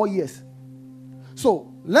 84 years.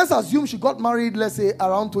 So let's assume she got married, let's say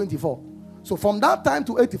around 24. So from that time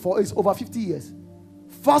to 84 is over 50 years.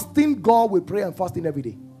 Fasting God with prayer and fasting every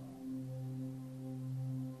day.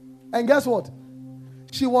 And guess what?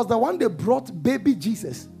 She was the one that brought baby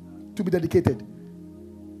Jesus to be dedicated.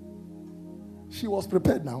 She was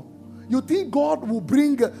prepared now. You think God will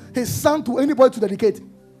bring his son to anybody to dedicate?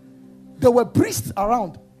 There were priests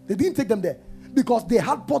around. They didn't take them there because they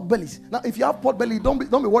had pot bellies. Now, if you have pot belly, don't be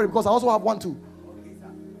worried, because I also have one too.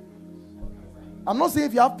 I'm not saying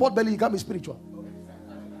if you have pot belly, you can't be spiritual.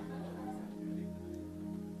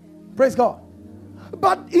 Praise God.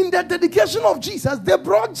 But in the dedication of Jesus, they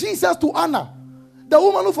brought Jesus to Anna, the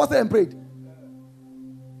woman who fasted and prayed.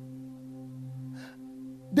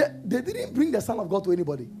 They didn't bring the Son of God to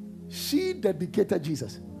anybody. She dedicated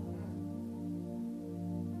Jesus.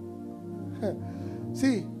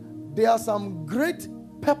 See, there are some great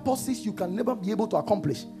purposes you can never be able to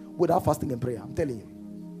accomplish without fasting and prayer. I'm telling you.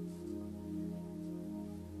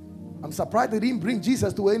 I'm surprised they didn't bring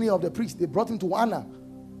Jesus to any of the priests. They brought him to Anna,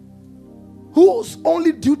 whose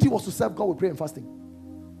only duty was to serve God with prayer and fasting.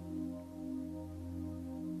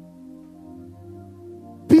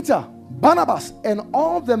 Peter, Barnabas, and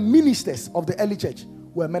all the ministers of the early church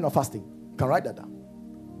were men of fasting. You can write that down.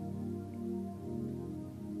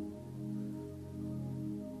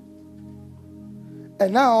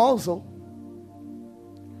 And now also,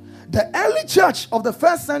 the early church of the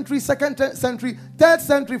 1st century, 2nd century, 3rd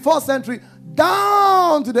century, 4th century,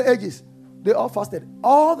 down to the ages, they all fasted.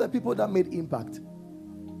 All the people that made impact,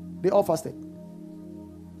 they all fasted.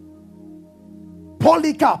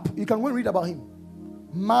 Polycarp, you can go and read about him.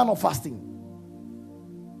 Man of fasting.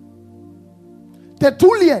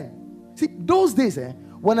 Tertullian. See, those days,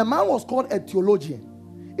 when a man was called a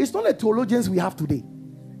theologian, it's not the theologians we have today.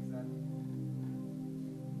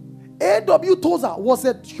 A.W. Tozer was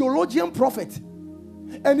a theologian prophet.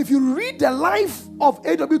 And if you read the life of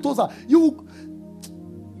A.W. Tozer, you'll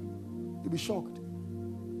be shocked.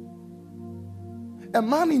 A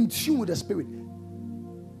man in tune with the Spirit.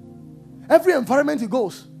 Every environment he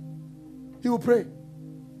goes, he will pray.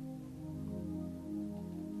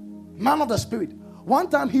 Man of the Spirit. One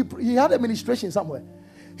time he had a ministration somewhere.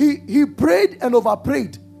 He prayed and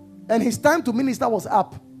overprayed, and his time to minister was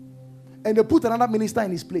up. And they put another minister in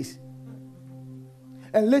his place.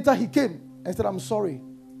 And later he came and said, I'm sorry,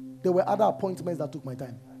 there were other appointments that took my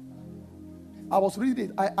time. I was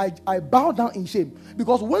reading it. I bowed down in shame,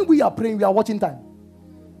 because when we are praying, we are watching time.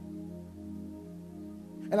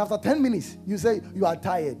 And after 10 minutes, you say you are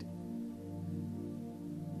tired.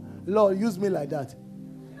 Lord, use me like that.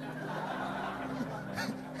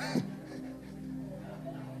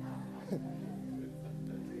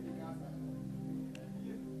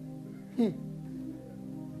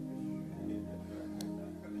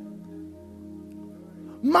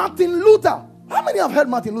 Martin Luther. How many have heard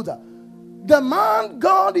Martin Luther? The man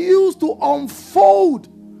God used to unfold.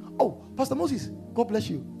 Oh, Pastor Moses, God bless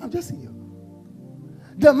you. I'm just seeing you.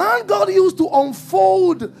 The man God used to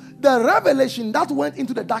unfold the revelation that went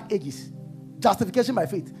into the dark ages. Justification by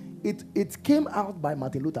faith. It came out by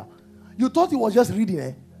Martin Luther. You thought he was just reading,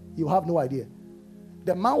 eh? You have no idea.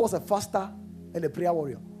 The man was a faster and a prayer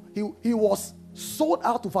warrior. He was sold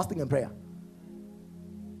out to fasting and prayer.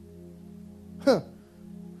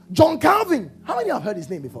 John Calvin. How many have heard his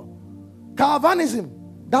name before? Calvinism.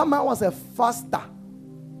 That man was a faster.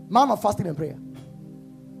 Man of fasting and prayer.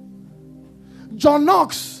 John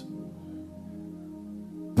Knox.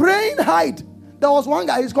 Praying Hyde. There was one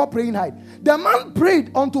guy, he's called Praying Hyde. The man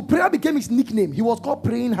prayed until prayer became his nickname. He was called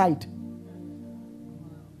Praying Hyde.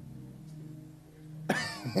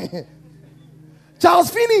 Charles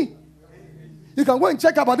Finney. You can go and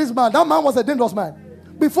check about this man. That man was a dangerous man.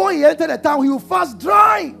 Before he entered the town, he would fast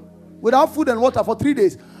dry without food and water for 3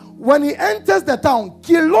 days. When he enters the town,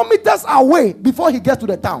 kilometers away before he gets to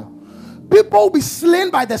the town, people will be slain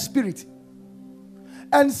by the spirit.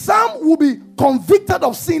 And some will be convicted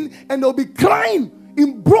of sin and they'll be crying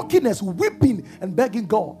in brokenness, weeping and begging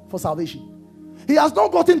God for salvation. He has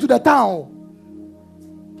not gotten to the town.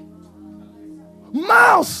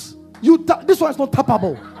 Mouse, this one is not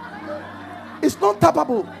tappable. It's not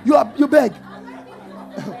tappable. You beg.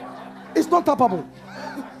 It's not tappable.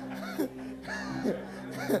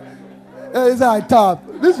 It's I tap.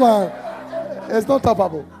 This one is not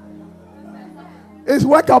tappable. It's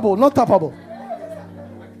workable, not tappable.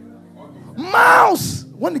 Mouse.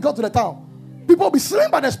 When they got to the town, people be slain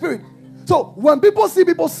by the Spirit. So when people see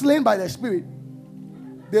people slain by the Spirit,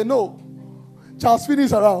 they know Charles Finney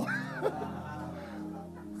is around.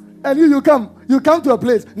 And you come to a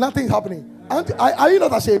place, nothing is happening. Are you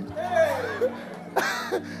not ashamed?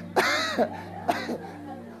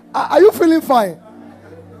 Are you feeling fine?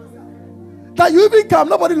 That you even come,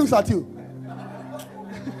 nobody looks at you.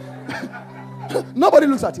 Nobody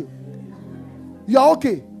looks at you. You are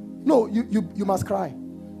okay. No, you must cry.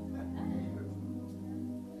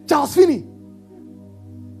 Charles Finney.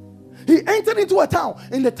 He entered into a town.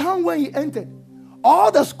 In the town where he entered,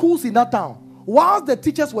 all the schools in that town, whilst the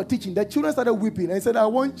teachers were teaching, the children started weeping and said, I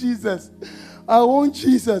want Jesus. I want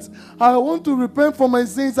Jesus. I want to repent for my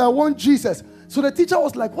sins. I want Jesus. So the teacher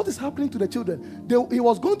was like, what is happening to the children? He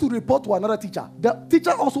was going to report to another teacher. The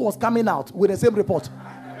teacher also was coming out with the same report.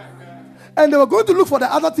 And they were going to look for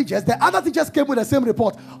the other teachers. The other teachers came with the same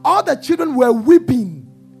report. All the children were weeping.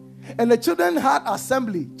 And the children had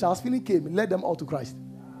assembly. Charles Finney came and led them all to Christ.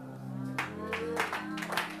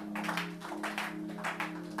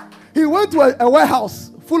 He went to a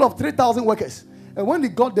warehouse full of 3,000 workers. And when he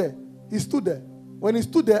got there, he stood there. When he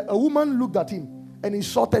stood there, a woman looked at him and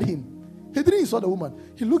insulted him. He didn't insult the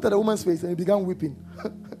woman. He looked at the woman's face and he began weeping.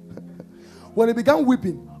 When he began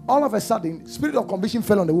weeping, all of a sudden, spirit of conviction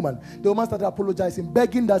fell on the woman. The woman started apologizing,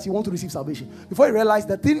 begging that she wants to receive salvation. Before he realized,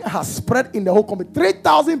 the thing has spread in the whole company.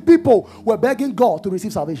 3,000 people were begging God to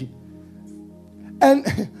receive salvation. And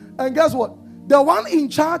guess what? The one in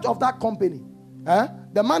charge of that company,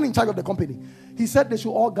 the man in charge of the company, he said they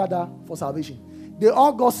should all gather for salvation. They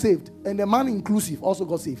all got saved, and the man inclusive also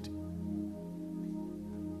got saved.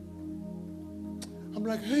 I'm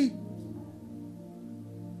like, hey.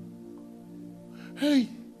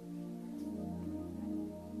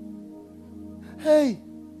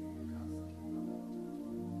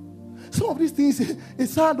 Some of these things,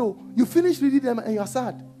 it's sad though. You finish reading them and you're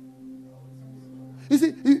sad. You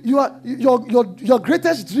see, your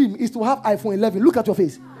greatest dream is to have iPhone 11. Look at your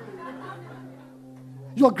face.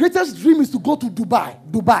 Your greatest dream is to go to Dubai.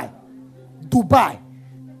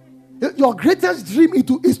 Your greatest dream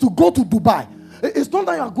is to go to Dubai. It's not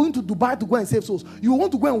that you are going to Dubai to go and save souls. You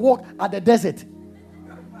want to go and walk at the desert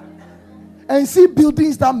and see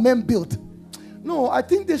buildings that men built. No, I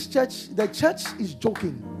think the church is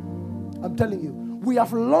joking. I'm telling you. We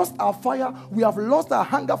have lost our fire. We have lost our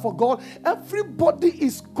hunger for God. Everybody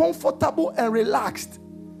is comfortable and relaxed.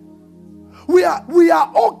 We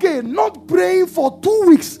are okay not praying for 2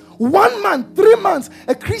 weeks, 1 month, 3 months.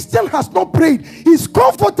 A Christian has not prayed. He's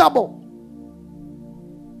comfortable.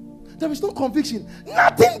 There is no conviction.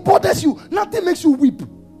 Nothing bothers you. Nothing makes you weep.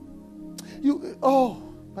 Oh,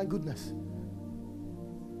 my goodness.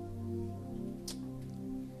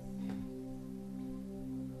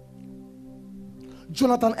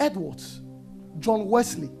 Jonathan Edwards, John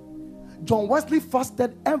Wesley. John Wesley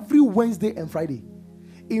fasted every Wednesday and Friday.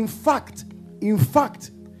 In fact,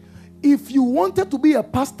 if you wanted to be a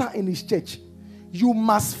pastor in his church, you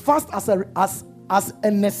must fast as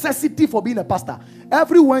a necessity for being a pastor.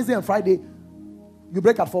 Every Wednesday and Friday, you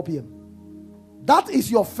break at 4 p.m. That is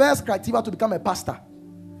your first criteria to become a pastor.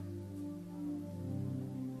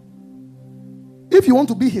 If you want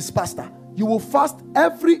to be his pastor, you will fast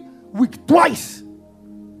every week twice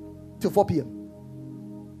till 4 p.m.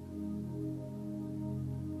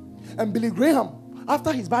 And Billy Graham,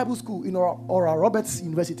 after his Bible school in Oral Roberts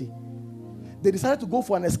University, they decided to go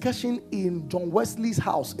for an excursion in John Wesley's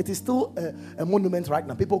house. It is still a monument right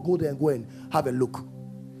now. People go there and go and have a look.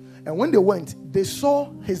 And when they went, they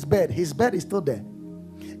saw his bed. His bed is still there.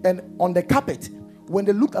 And on the carpet, when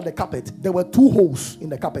they looked at the carpet, there were 2 holes in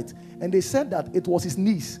the carpet. And they said that it was his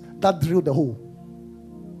knees that drilled the hole.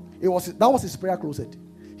 That was his prayer closet.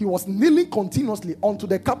 He was kneeling continuously onto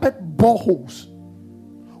the carpet boreholes.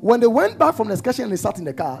 When they went back from the excursion and they sat in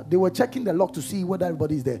the car, they were checking the lock to see whether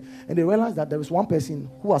everybody is there. And they realized that there was one person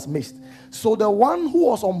who was missed. So the one who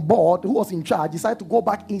was on board, who was in charge, decided to go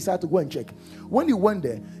back inside to go and check. When he went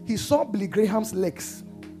there, he saw Billy Graham's legs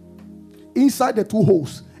inside the 2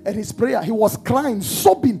 holes. And his prayer, he was crying,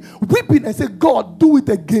 sobbing, weeping, and said, God, do it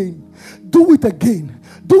again. Do it again.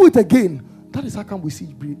 Do it again. That is how come we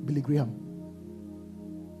see Billy Graham.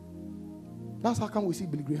 That's how come we see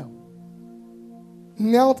Billy Graham.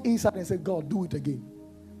 Knelt inside and said, God, do it again.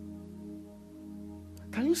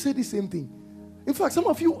 Can you say the same thing? In fact, some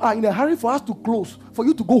of you are in a hurry for us to close, for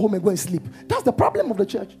you to go home and go and sleep. That's the problem of the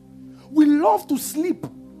church. We love to sleep.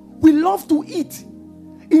 We love to eat.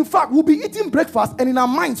 In fact, we'll be eating breakfast, and in our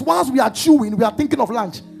minds, whilst we are chewing, we are thinking of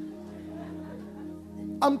lunch.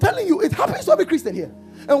 I'm telling you, it happens to every Christian here.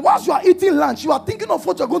 And whilst you are eating lunch, you are thinking of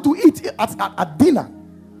what you're going to eat at dinner.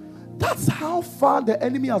 That's how far the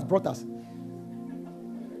enemy has brought us.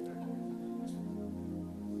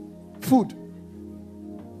 Food.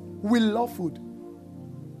 We love food.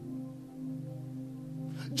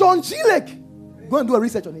 John G. Lake, go and do a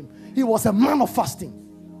research on him. He was a man of fasting.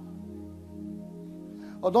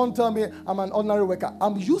 Or don't tell me I'm an ordinary worker.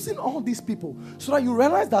 I'm using all these people so that you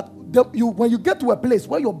realize that when you get to a place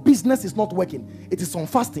where your business is not working, it is on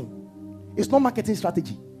fasting. It's not marketing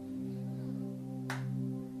strategy.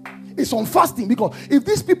 It's on fasting, because if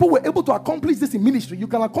these people were able to accomplish this in ministry, you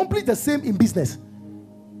can accomplish the same in business.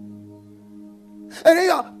 And then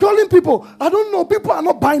you are telling people, I don't know, people are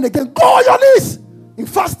not buying again. Go on your knees in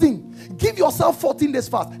fasting. Give yourself 14 days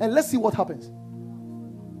fast and let's see what happens.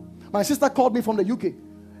 My sister called me from the UK.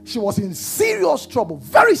 She was in serious trouble,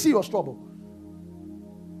 very serious trouble.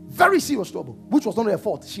 Very serious trouble, which was not her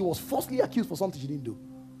fault. She was falsely accused for something she didn't do.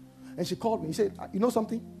 And she called me. She said, you know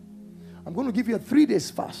something? I'm going to give you a 3 days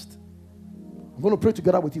fast. I'm going to pray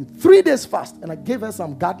together with you. 3 days fast. And I gave her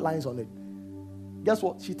some guidelines on it. Guess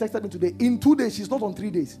what? She texted me today. In 2 days, she's not on 3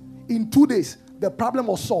 days. In 2 days, the problem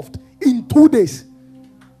was solved. In 2 days.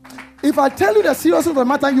 If I tell you the seriousness of the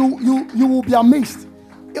matter, you will be amazed.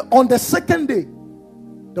 On the second day,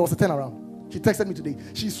 there was a turnaround. She texted me today.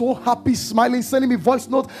 She's so happy, smiling, sending me voice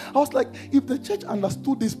notes. I was like, if the church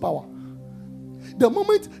understood this power, the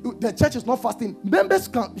moment the church is not fasting, members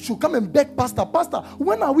should come and beg Pastor,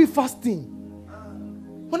 when are we fasting?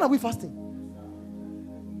 When are we fasting?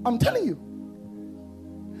 I'm telling you.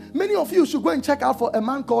 Many of you should go and check out for a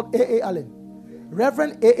man called A.A. Allen.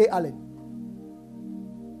 Reverend A.A. Allen.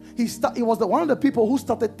 He was one of the people who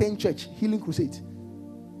started 10 Church Healing Crusade.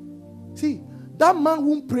 See, that man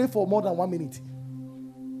won't pray for more than 1 minute.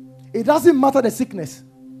 It doesn't matter the sickness.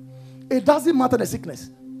 It doesn't matter the sickness.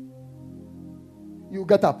 You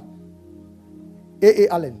get up. A.A.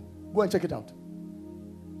 Allen. Go and check it out.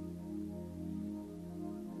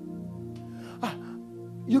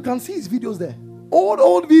 You can see his videos there.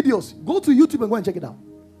 Old videos. Go to YouTube and go and check it out.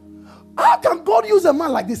 How can God use a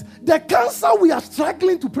man like this? The cancer we are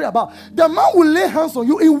struggling to pray about, the man will lay hands on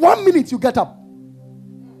you. In 1 minute, you get up.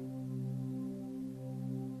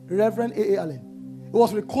 Reverend A.A. Allen. It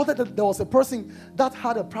was recorded that there was a person that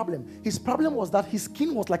had a problem. His problem was that his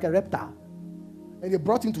skin was like a reptile. And they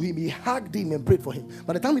brought him to him. He hugged him and prayed for him.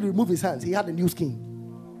 By the time he removed his hands, he had a new skin.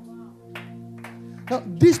 Now,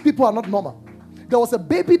 these people are not normal. There was a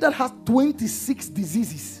baby that has 26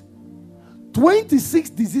 diseases. 26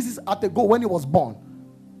 diseases at a go when he was born.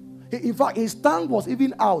 In fact, his tongue was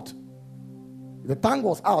even out. The tongue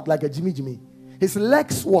was out like a Jimmy. His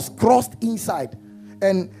legs was crossed inside.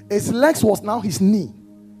 And his legs was now his knee.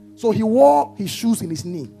 So he wore his shoes in his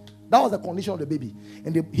knee. That was the condition of the baby.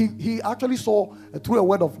 And he actually saw through a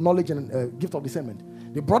word of knowledge and gift of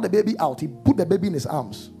discernment. They brought the baby out. He put the baby in his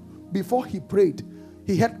arms. Before he prayed,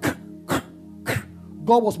 he had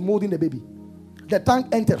God was molding the baby. The tongue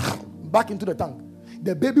entered back into the tongue.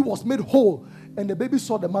 The baby was made whole. And the baby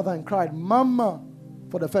saw the mother and cried, Mama,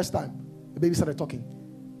 for the first time. The baby started talking.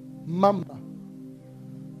 Mama.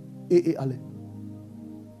 A.A. Allen.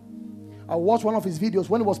 I watched one of his videos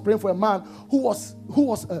when he was praying for a man who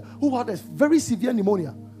had a very severe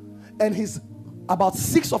pneumonia. And about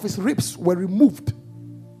 6 of his ribs were removed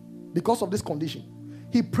because of this condition.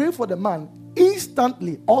 He prayed for the man.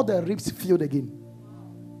 Instantly, all the ribs filled again.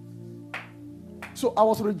 So I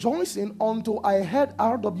was rejoicing until I heard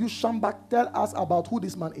R.W. Shambach tell us about who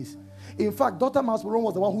this man is. In fact, Dr. Miles Monroe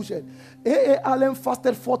was the one who said, A.A. Allen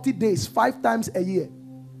fasted 40 days, 5 times a year.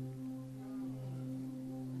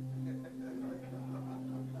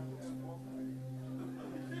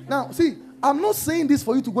 Now, see, I'm not saying this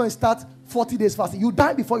for you to go and start 40 days fasting. You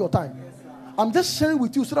die before your time. I'm just sharing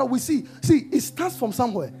with you so that we see. See, it starts from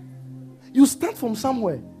somewhere. You start from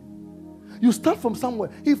somewhere. You start from somewhere.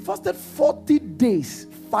 He fasted 40 days,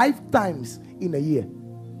 5 times in a year.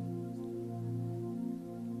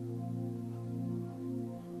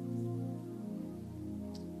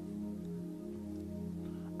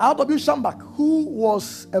 R.W. Shambach, who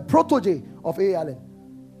was a protege of A. Allen,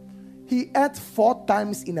 he ate 4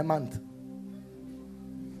 times in a month.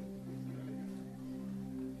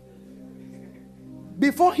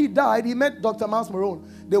 Before he died, he met Dr. Miles Morone.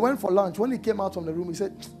 They went for lunch. When he came out from the room, he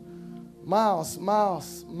said, Miles,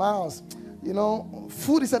 you know,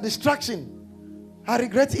 food is a distraction. I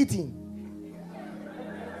regret eating.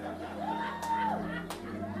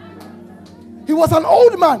 He was an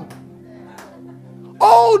old man.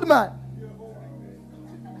 Old man.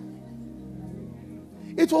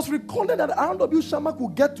 It was recorded that R.W. Shamrock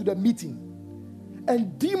would get to the meeting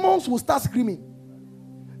and demons will start screaming.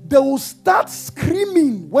 They will start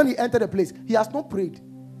screaming when he entered the place. He has not prayed.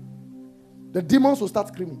 The demons will start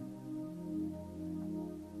screaming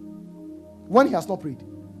when he has not prayed.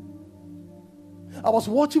 I was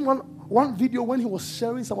watching one video when he was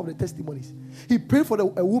sharing some of the testimonies. He prayed for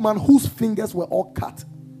a woman whose fingers were all cut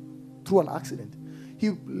through an accident.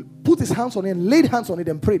 He put his hands on it and laid hands on it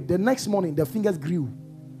and prayed. The next morning, the fingers grew.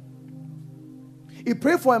 He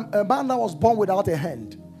prayed for a man that was born without a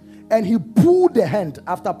hand. And he pulled the hand.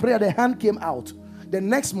 After prayer, the hand came out. The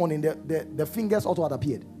next morning, the fingers also had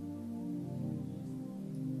appeared.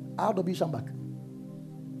 R.W. Shamrock.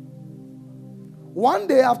 One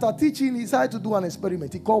day after teaching, he decided to do an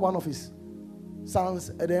experiment. He called one of his sons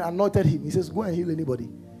and then anointed him. He says, go and heal anybody.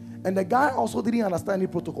 And the guy also didn't understand the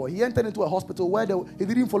protocol. He entered into a hospital where he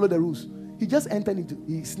didn't follow the rules. He just entered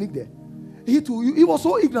he sneaked there. He was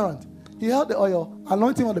so ignorant. He held the oil,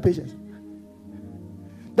 anointing on the patients.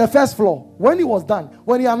 The first floor. When he was done,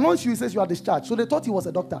 when he announced you, he says you are discharged. So they thought he was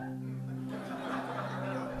a doctor.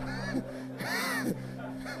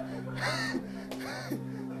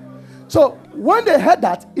 So when they heard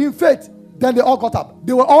that, in faith, then they all got up.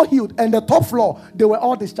 They were all healed. And the top floor, they were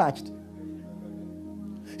all discharged.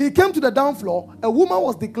 He came to the down floor. A woman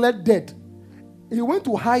was declared dead. He went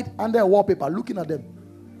to hide under a wallpaper, looking at them.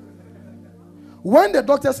 When the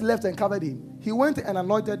doctors left and covered him, he went and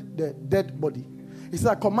anointed the dead body. He said,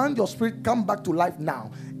 I command your spirit, come back to life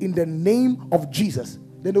now, in the name of Jesus.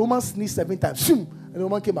 Then the woman sneezed 7 times. And the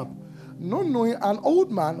woman came up. Not knowing, an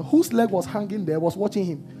old man whose leg was hanging there was watching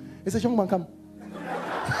him. He said, young man, come.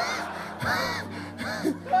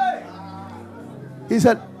 He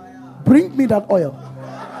said, bring me that oil.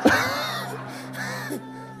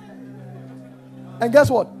 And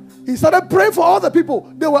guess what? He started praying for all the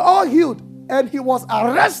people. They were all healed. And he was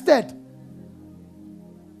arrested.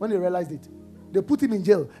 When they realized it, they put him in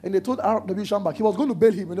jail. And they told R.W. Shamrock he was going to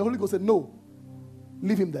bail him. And the Holy Ghost said, no,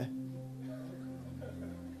 leave him there.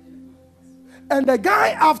 And the guy,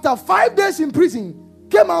 after 5 days in prison,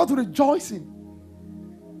 came out rejoicing.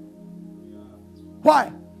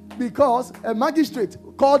 Why? Because a magistrate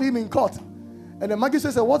called him in court. And the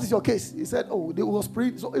magistrate said, what is your case? He said, oh, they was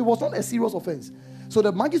praying. So it was not a serious offense. So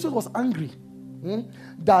the magistrate was angry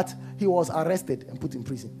that he was arrested and put in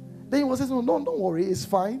prison. Then he was saying, no, don't worry, it's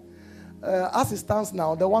fine. As it stands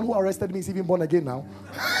now, the one who arrested me is even born again now.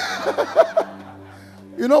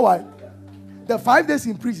 You know why? The 5 days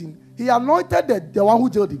in prison, he anointed the one who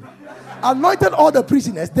jailed him. Anointed all the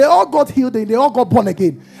prisoners. They all got healed and they all got born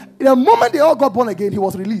again. In the moment they all got born again, he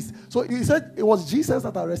was released. So he said, it was Jesus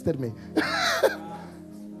that arrested me.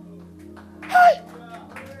 Hi.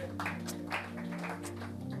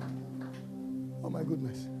 Oh my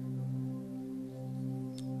goodness.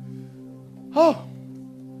 Oh.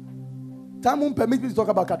 Time won't permit me to talk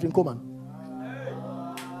about Kathryn Kuhlman.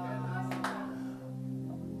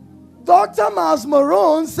 Dr. Miles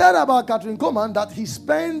Morone said about Kathryn Kuhlman that he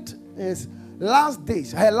spent her last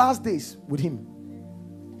days with him.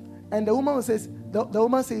 And the woman says,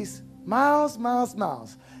 Miles,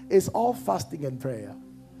 it's all fasting and prayer.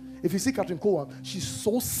 If you see Kathryn Kuhlman, she's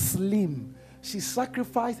so slim. She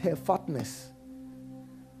sacrificed her fatness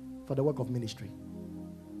for the work of ministry.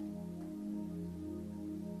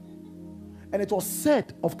 And it was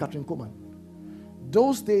said of Kathryn Kuhlman,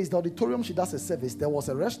 those days, the auditorium she does a service, there was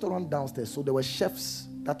a restaurant downstairs, so there were chefs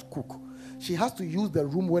that cook. She has to use the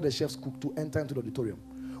room where the chefs cook to enter into the auditorium.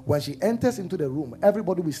 When she enters into the room,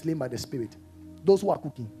 everybody will be slain by the Spirit. Those who are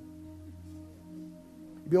cooking.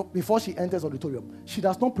 Before she enters the auditorium, she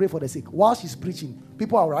does not pray for the sick. While she's preaching,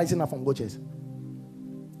 people are rising up from wheelchairs.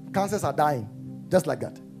 Cancers are dying, just like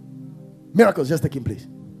that. Miracles just taking place.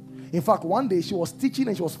 In fact, one day she was teaching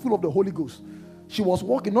and she was full of the Holy Ghost. She was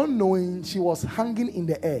walking, not knowing she was hanging in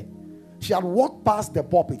the air. She had walked past the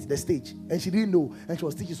pulpit, the stage, and she didn't know. And she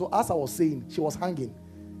was teaching. So as I was saying, she was hanging.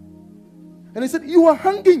 And I said, you are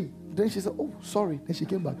hanging. Then she said, oh, sorry. Then she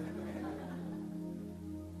came back.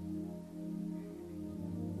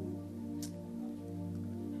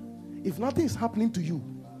 If nothing is happening to you,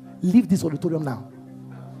 leave this auditorium now.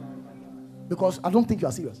 Because I don't think you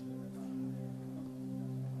are serious.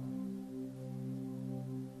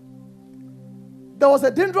 There was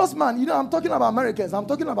a dangerous man. You know, I'm talking about Americans. I'm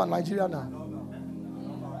talking about Nigeria now.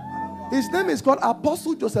 His name is called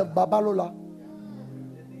Apostle Joseph Babalola.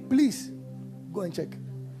 Please go and check.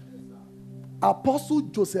 Apostle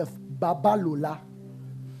Joseph Babalola.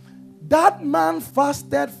 That man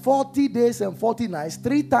fasted 40 days and 40 nights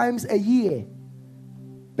 3 times a year.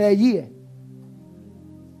 Per year.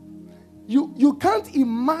 You can't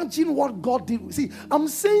imagine what God did. See, I'm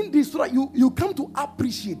saying this so that you come to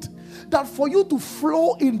appreciate that for you to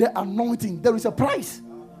flow in the anointing, there is a price.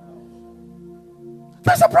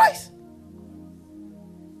 There's a price.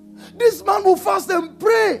 This man will fast and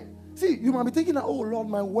pray. See, you might be thinking that, oh Lord,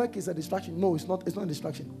 my work is a distraction. No, it's not. It's not a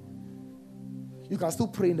distraction. You can still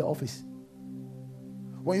pray in the office.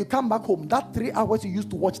 When you come back home, that 3 hours you used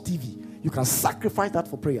to watch TV, you can sacrifice that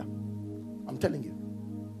for prayer. I'm telling you.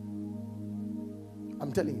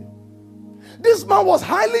 I'm telling you. This man was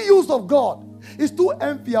highly used of God. He's too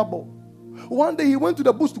enviable. One day he went to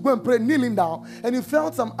the bush to go and pray, kneeling down, and he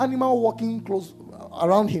felt some animal walking close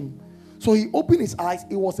around him. So he opened his eyes.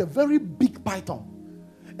 It was a very big python.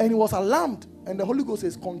 And he was alarmed. And the Holy Ghost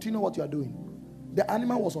says, continue what you are doing. The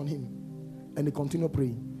animal was on him. And he continued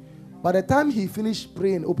praying. By the time he finished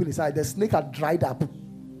praying and opened his eyes, the snake had dried up.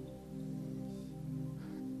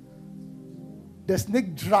 The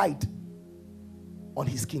snake dried on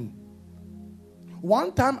his skin.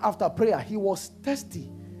 One time after prayer, he was thirsty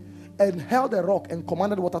and held a rock and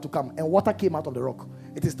commanded water to come. And water came out of the rock.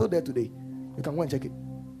 It is still there today. You can go and check it.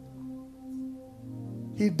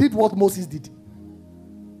 He did what Moses did.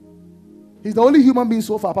 He's the only human being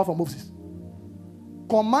so far apart from Moses.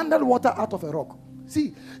 Commanded water out of a rock.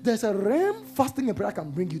 See, there's a realm fasting and prayer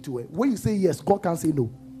can bring you to it. When you say yes, God can't say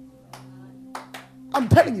no. I'm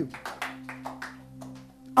telling you.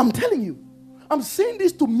 I'm telling you. I'm saying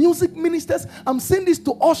this to music ministers. I'm saying this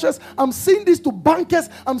to ushers. I'm saying this to bankers.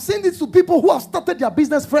 I'm saying this to people who have started their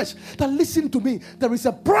business fresh. That listen to me. There is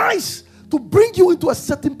a price to bring you into a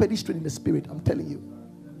certain pedestrian in the spirit. I'm telling you.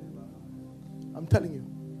 I'm telling you.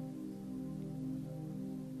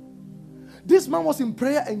 This man was in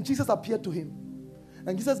prayer and Jesus appeared to him.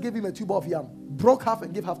 And Jesus gave him a tuber of yam. Broke half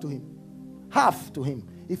and gave half to him. Half to him.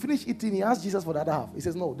 He finished eating. He asked Jesus for the other half. He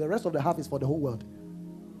says, no, the rest of the half is for the whole world.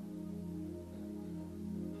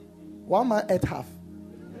 One man ate half.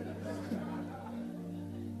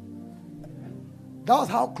 That was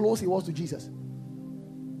how close he was to Jesus.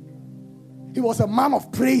 He was a man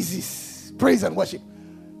of praises, praise and worship.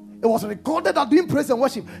 It was recorded that doing praise and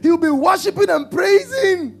worship, he will be worshiping and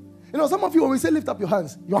praising. You know, some of you, when we say lift up your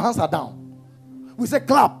hands are down. We say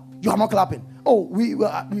clap, you are not clapping. Oh, we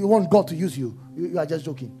want God to use you. You are just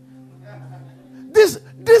joking.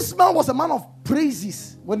 This man was a man of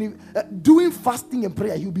praises. When he doing fasting and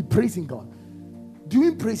prayer, he would be praising God.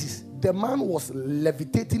 Doing praises, the man was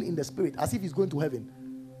levitating in the spirit as if he's going to heaven.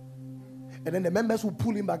 And then the members will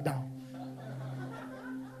pull him back down.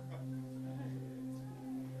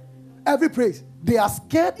 Every praise. They are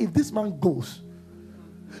scared if this man goes.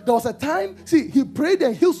 There was a time, see, he prayed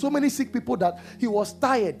and healed so many sick people that he was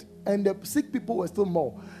tired. And the sick people were still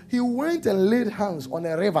more. He went and laid hands on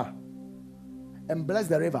a river and blessed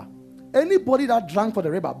the river. Anybody that drank for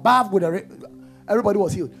the river, bathed with the river, everybody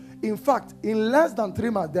was healed. In fact, in less than 3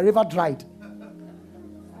 months, the river dried.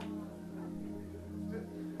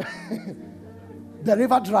 The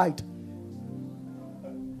river dried.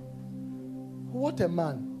 What a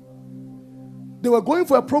man. They were going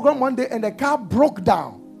for a program one day and the car broke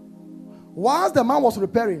down. Whilst the man was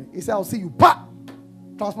repairing, he said, I'll see you. Bah!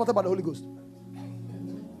 Transported by the Holy Ghost.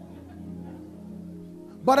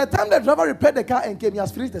 By the time the driver repaired the car and came, he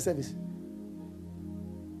has finished the service.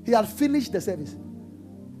 He had finished the service.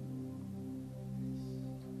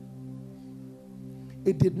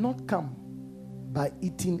 It did not come by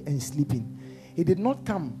eating and sleeping. It did not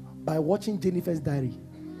come by watching Jennifer's Diary.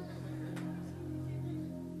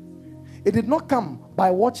 It did not come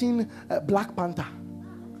by watching Black Panther.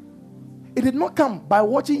 It did not come by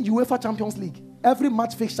watching UEFA Champions League. Every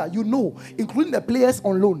match fixture, you know, including the players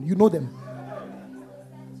on loan, you know them.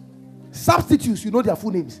 Substitutes, you know their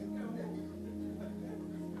full names.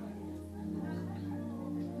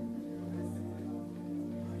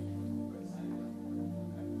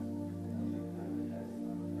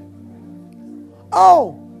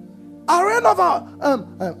 Oh, I ran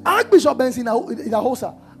over Archbishop Benson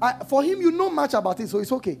Idahosa. For him, you know much about it, so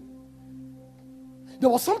it's okay. There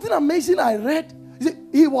was something amazing I read.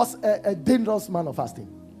 He was a dangerous man of fasting.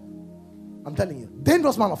 I'm telling you,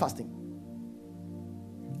 dangerous man of fasting.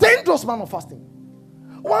 Dangerous man of fasting.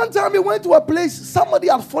 One time he went to a place, somebody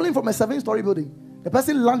had fallen from a 7-story building. The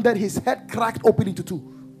person landed, his head cracked open into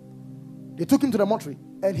 2. They took him to the mortuary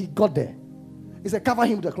and he got there. He said, cover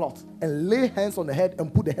him with a cloth and lay hands on the head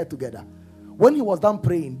and put the head together. When he was done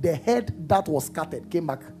praying, the head that was scattered came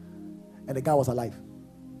back, and the guy was alive.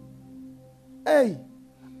 Hey,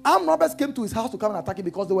 armed robbers came to his house to come and attack him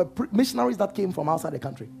because there were missionaries that came from outside the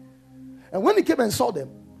country. And when he came and saw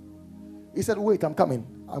them, he said, wait, I'm coming.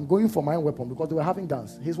 I'm going for my own weapon, because they were having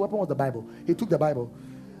guns. His weapon was the Bible. He took the Bible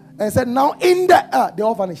and said, now in the they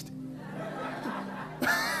all vanished.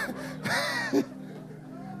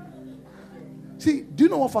 See, do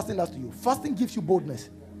you know what fasting does to you? Fasting gives you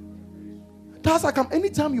boldness. That's like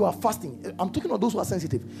anytime you are fasting, I'm talking about those who are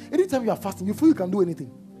sensitive. Anytime you are fasting, you feel you can do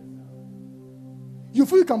anything. You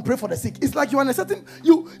feel you can pray for the sick. It's like you are in a certain,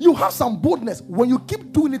 you have some boldness. When you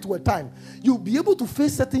keep doing it to a time, you'll be able to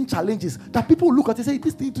face certain challenges that people look at and say,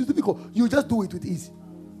 this thing is difficult. You just do it with ease.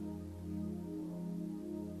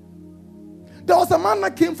 There was a man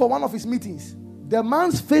that came for one of his meetings. The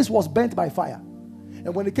man's face was burnt by fire.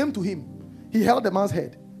 And when he came to him, he held the man's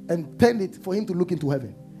head and turned it for him to look into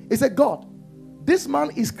heaven. He said, God, this man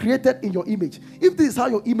is created in your image. If this is how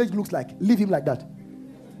your image looks like, leave him like that.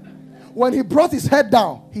 When he brought his head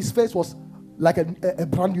down, his face was like a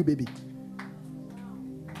brand new baby.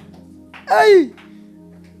 Hey!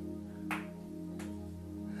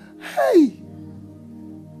 Hey!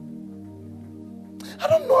 I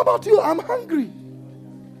don't know about you. I'm hungry.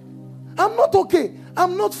 I'm not okay.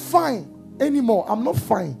 I'm not fine anymore. I'm not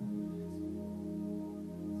fine.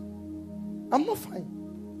 I'm not fine.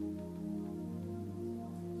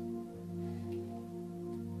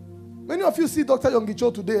 Many of you see Dr. Yonggi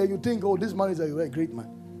Cho today and you think, oh, this man is a great man.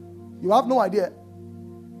 You have no idea.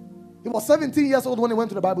 He was 17 years old when he went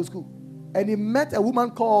to the Bible school. And he met a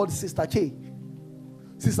woman called Sister Che.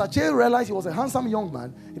 Sister Che realized he was a handsome young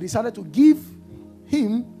man. He decided to give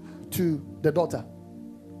him to the daughter.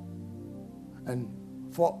 And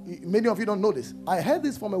for many of you don't know this, I heard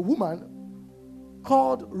this from a woman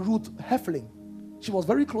called Ruth Hefling. She was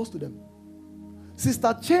very close to them.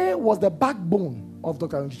 Sister Che was the backbone of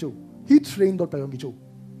Dr. Yonggi Cho. He trained Dr. Yonggi Cho.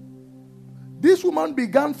 This woman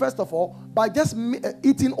began, first of all, by just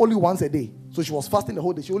eating only once a day. So she was fasting the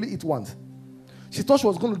whole day. She only eats once. She thought she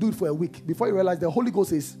was going to do it for a week. Before you realize, the Holy Ghost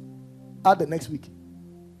says, add the next week.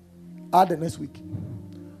 Add the next week.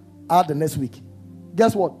 Add the next week.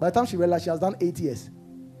 Guess what? By the time she realized, she has done 8 years.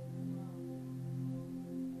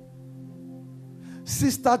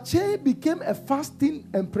 Sister Che became a fasting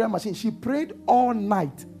and prayer machine. She prayed all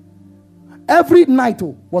night. Every night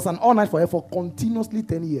was an all night for her for continuously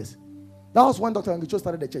 10 years. That was when Dr. Yonggi Cho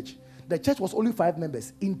started the church. The church was only 5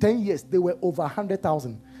 members. In 10 years, they were over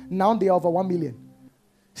 100,000. Now they are over 1 million.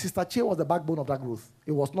 Sister Che was the backbone of that growth.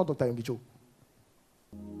 It was not Dr. Yonggi Cho.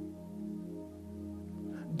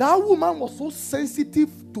 That woman was so sensitive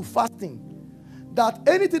to fasting that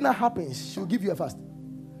anything that happens, she'll give you a fast.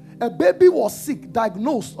 A baby was sick,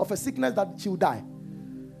 diagnosed of a sickness that she'll die.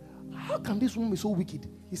 How can this woman be so wicked?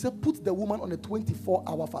 He said, put the woman on a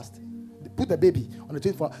 24-hour fast. Put the baby on a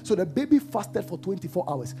 24 hour. So the baby fasted for 24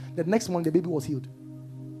 hours. The next morning, the baby was healed.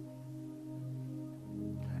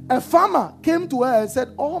 A farmer came to her and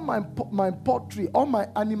said, all my poultry, all my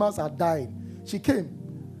animals are dying. She came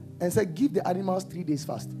and said, give the animals 3 days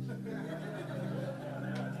fast.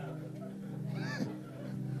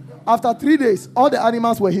 After 3 days, all the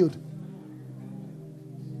animals were healed.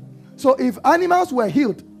 So if animals were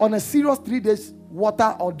healed on a serious 3 days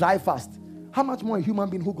water or dry fast, how much more a human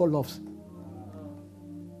being who God loves?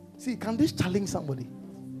 See, can this challenge somebody?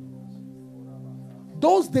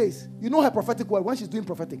 Those days, you know her prophetic word, when she's doing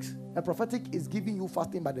prophetics, her prophetic is giving you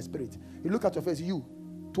fasting by the Spirit. You look at your face, you,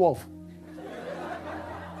 12.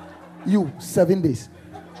 You, 7 days.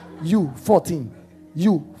 You, 14.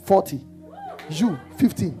 You, 40. You,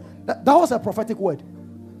 15. That was a prophetic word.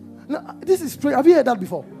 Now, this is strange. Have you heard that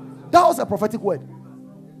before? That was a prophetic word.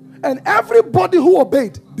 And everybody who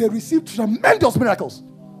obeyed, they received tremendous miracles.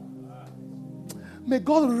 May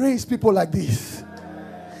God raise people like this.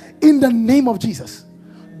 In the name of Jesus.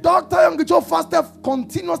 Dr. Yonggi Cho fasted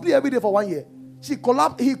continuously every day for 1 year. He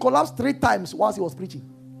collapsed 3 times whilst he was preaching.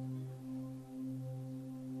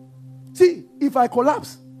 See, if I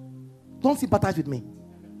collapse, don't sympathize with me.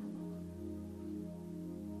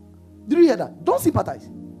 Did you hear that? Don't sympathize.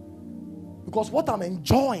 Because what I'm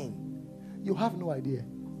enjoying, you have no idea.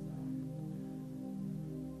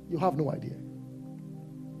 You have no idea.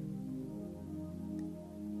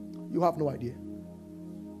 You have no idea.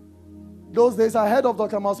 Those days I heard of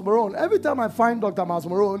Dr. Miles Morone. Every time I find Dr. Miles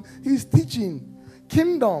Morone, he's teaching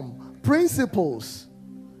kingdom principles,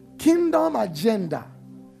 kingdom agenda,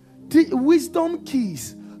 wisdom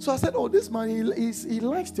keys. So I said, oh, this man, he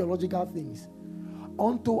likes theological things.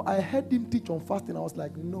 Until I heard him teach on fasting, I was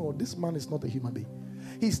like, no, this man is not a human being.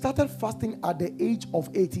 He started fasting at the age of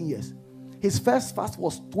 18 years. His first fast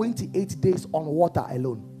was 28 days on water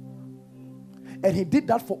alone. And he did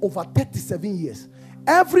that for over 37 years.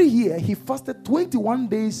 Every year, he fasted 21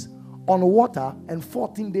 days on water and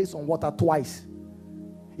 14 days on water twice.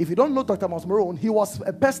 If you don't know Dr. Myles Munroe, he was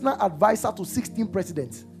a personal advisor to 16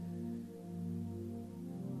 presidents.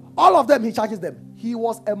 All of them, he charges them. He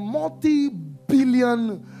was a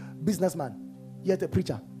multi-billion businessman, yet a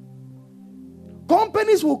preacher.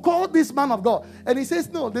 Companies will call this man of God, and he says,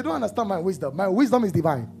 no, they don't understand my wisdom. My wisdom is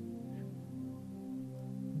divine.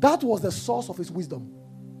 That was the source of his wisdom.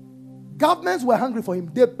 Governments were hungry for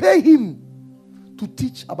him. They pay him to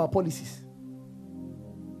teach about policies.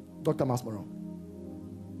 Dr. Myles Munroe.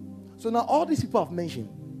 So now all these people I've mentioned,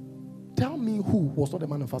 tell me who was not a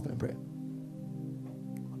man of fasting and prayer.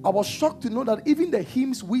 I was shocked to know that even the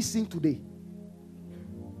hymns we sing today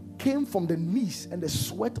came from the knees and the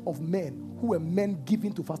sweat of men who were men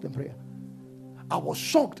given to fast and prayer. I was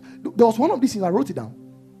shocked. There was one of these things, I wrote it down.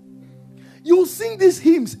 You sing these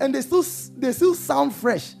hymns and they still sound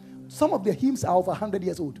fresh. Some of the hymns are over 100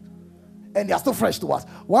 years old and they are still fresh to us.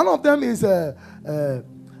 One of them is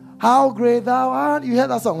How Great Thou Art. You heard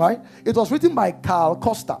that song, right? It was written by Carl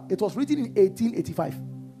Costa. It was written in 1885.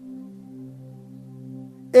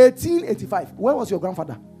 1885. Where was your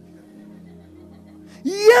grandfather?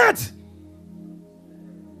 Yet,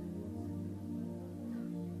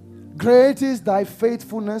 great is thy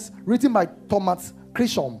faithfulness, written by Thomas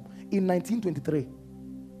Grisham in 1923.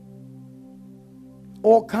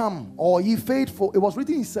 Or come, or ye faithful. It was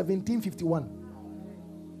written in 1751.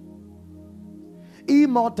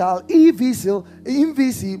 Immortal, invisible,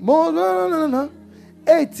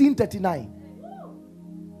 1839.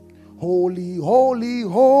 Holy, holy,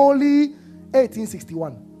 holy,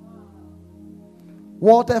 1861.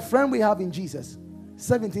 What a friend we have in Jesus,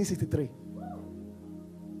 1763.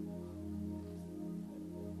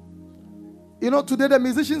 You know, today the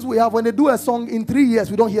musicians we have, when they do a song in 3 years,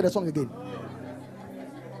 we don't hear the song again.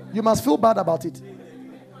 You must feel bad about it.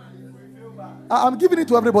 I'm giving it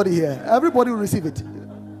to everybody here. Everybody will receive it.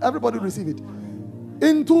 Everybody will receive it.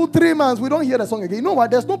 In 2-3 months, we don't hear the song again. You know why?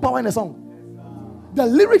 There's no power in the song. The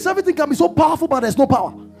lyrics, everything can be so powerful, but there's no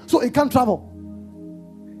power. So it can't travel.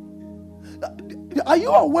 Are you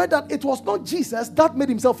aware that it was not Jesus that made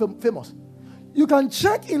himself famous? You can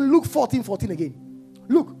check in Luke 14:14 again.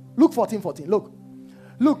 Luke 14:14. Luke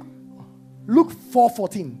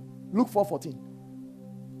 4:14. Luke 4:14.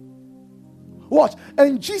 Watch.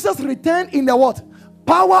 And Jesus returned in the what?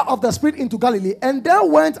 Power of the Spirit into Galilee. And there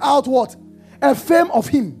went out what? A fame of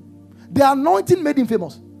him. The anointing made him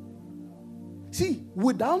famous. See,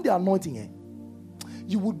 without the anointing,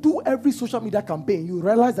 you would do every social media campaign. You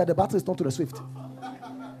realize that the battle is not to the swift.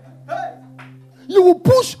 You will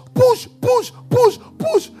push,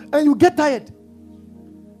 and you get tired.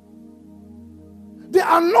 The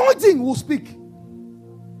anointing will speak.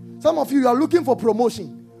 Some of you are looking for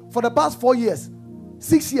promotion for the past 4 years,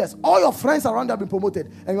 6 years. All your friends around you have been promoted,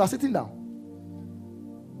 and you are sitting down.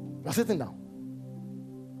 You are sitting down.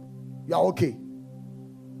 You are okay.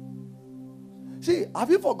 See, have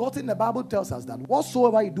you forgotten the Bible tells us that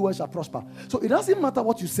whatsoever you do shall prosper? So it doesn't matter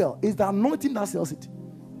what you sell. It's the anointing that sells it.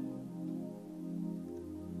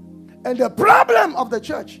 And the problem of the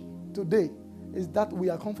church today is that we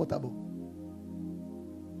are comfortable.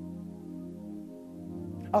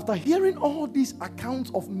 After hearing all these accounts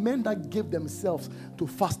of men that gave themselves to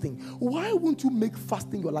fasting, why won't you make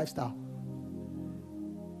fasting your lifestyle?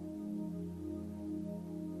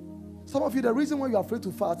 Some of you, the reason why you're afraid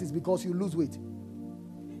to fast is because you lose weight.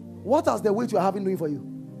 What has the weight you're having doing for you?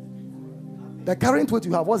 The current weight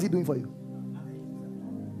you have, what's it doing for you?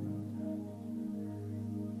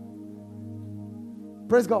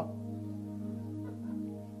 Praise God.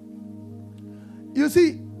 You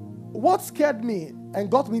see, what scared me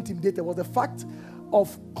and got me intimidated was the fact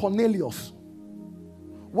of Cornelius.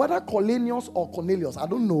 Whether Cornelius or Cornelius, I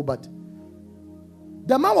don't know, but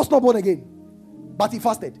the man was not born again, but he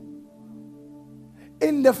fasted.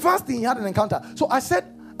 In the fasting, he had an encounter. So I said,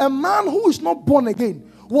 a man who is not born again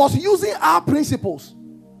was using our principles.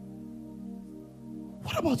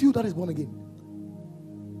 What about you that is born again?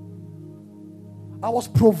 I was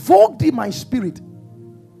provoked in my spirit.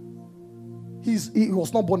 He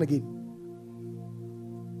was not born again.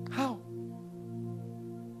 How?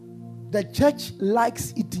 The church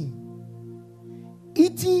likes eating.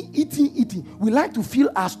 Eating. We like to fill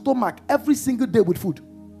our stomach every single day with food.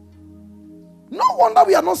 No wonder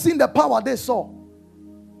we are not seeing the power they saw.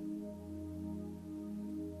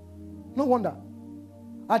 No wonder.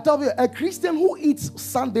 I tell you, a Christian who eats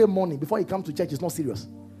Sunday morning before he comes to church is not serious.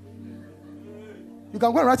 You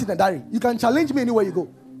can go and write it in a diary. You can challenge me anywhere you go.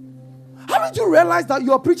 Haven't you realized that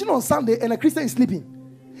you are preaching on Sunday and a Christian is sleeping?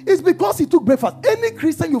 It's because he took breakfast. Any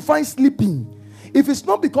Christian you find sleeping, if it's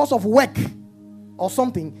not because of work or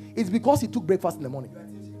something, it's because he took breakfast in the morning.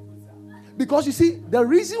 Because you see, the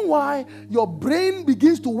reason why your brain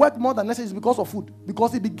begins to work more than necessary is because of food.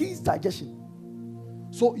 Because it begins digestion.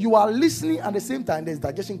 So you are listening at the same time, there's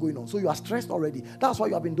digestion going on. So you are stressed already. That's why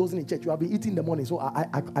you have been dozing in church. You have been eating in the morning. So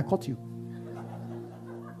I caught you.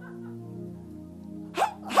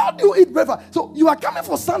 How do you eat breakfast? So you are coming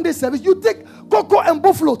for Sunday service. You take cocoa and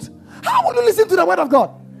buffaloat. How will you listen to the word of God?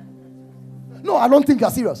 No, I don't think you're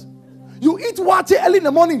serious. You eat water early in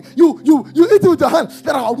the morning. You eat it with your hand.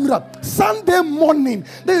 Sunday morning.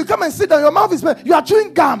 Then you come and sit down. Your mouth is you are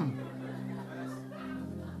chewing gum.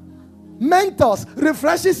 Mentos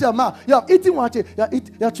refreshes your mouth. You are eating water.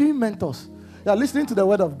 You are chewing Mentos. You are listening to the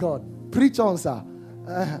word of God. Preach on, sir.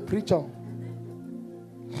 Preach on.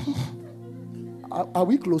 Are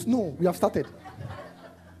we close? No, we have started.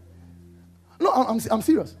 No, I'm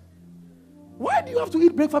serious. Why do you have to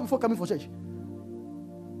eat breakfast before coming for church?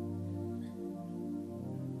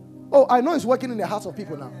 Oh, I know it's working in the hearts of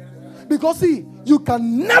people now. Because see, you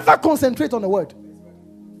can never concentrate on the word.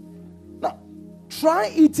 Now, try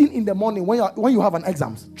eating in the morning when you have an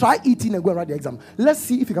exam. Try eating and go and write the exam. Let's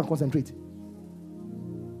see if you can concentrate.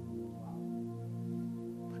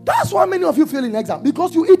 That's why many of you fail in exam.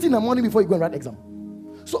 Because you eat in the morning before you go and write exam.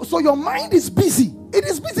 So your mind is busy. It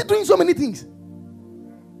is busy doing so many things.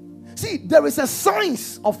 See, there is a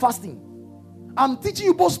science of fasting. I'm teaching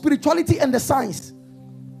you both spirituality and the science.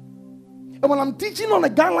 And when I'm teaching on the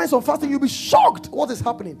guidelines of fasting, you'll be shocked what is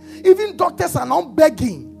happening. Even doctors are now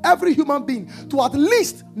begging every human being to at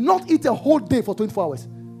least not eat a whole day for 24 hours.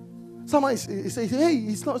 Someone says, hey,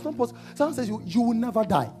 it's not possible. Someone says, you will never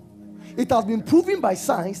die. It has been proven by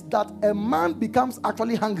science that a man becomes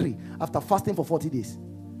actually hungry after fasting for 40 days.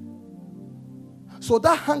 So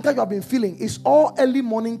that hunger you have been feeling is all early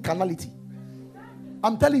morning carnality.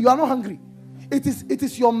 I'm telling you, you are not hungry. It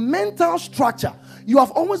is your mental structure. You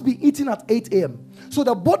have always been eating at 8 a.m. So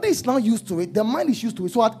the body is now used to it. The mind is used to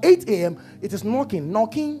it. So at 8 a.m., it is knocking.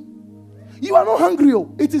 You are not hungry.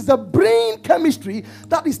 It is the brain chemistry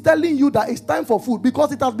that is telling you that it's time for food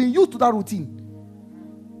because it has been used to that routine.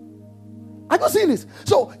 Are you seeing this?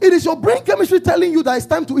 So it is your brain chemistry telling you that it's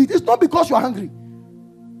time to eat. It's not because you are hungry.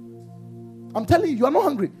 I'm telling you, you are not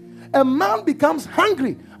hungry. A man becomes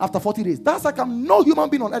hungry after 40 days. That's like no human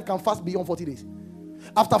being on earth can fast beyond 40 days.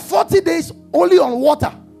 After 40 days, only on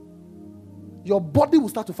water, your body will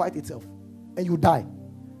start to fight itself and you die.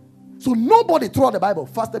 So nobody throughout the Bible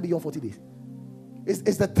fasted beyond 40 days.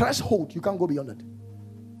 It's the threshold. You can't go beyond that.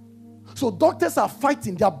 So doctors are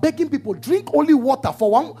fighting. They are begging people, drink only water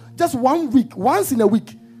for just 1 week, once in a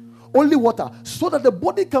week. Only water, so that the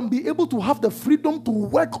body can be able to have the freedom to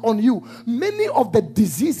work on you. Many of the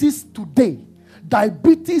diseases today,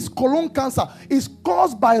 diabetes, colon cancer, is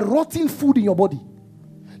caused by rotting food in your body.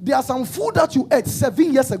 There are some food that you ate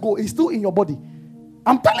 7 years ago is still in your body.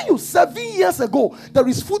 I'm telling you, 7 years ago, there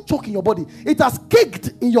is food choke in your body. It has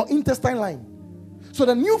caked in your intestine line. So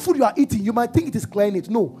the new food you are eating, you might think it is clearing it.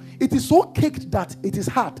 No, it is so caked that it is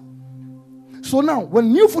hard. So now,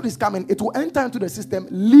 when new food is coming, it will enter into the system,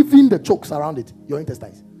 leaving the chokes around it, your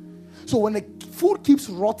intestines. So when the food keeps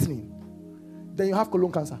rotting, then you have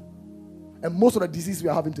colon cancer. And most of the disease we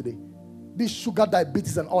are having today, this sugar,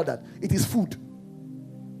 diabetes and all that, it is food.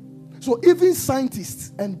 So even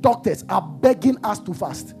scientists and doctors are begging us to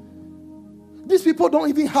fast. These people don't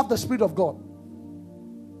even have the Spirit of God.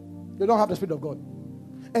 They don't have the Spirit of God.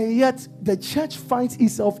 And yet, the church finds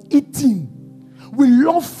itself eating. We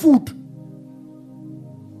love food.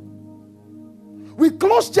 We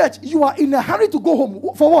close church. You are in a hurry to go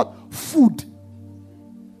home. For what? Food.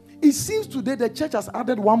 It seems today the church has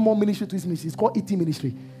added one more ministry to its ministry. It's called eating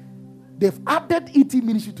ministry. They've added eating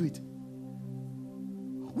ministry to it.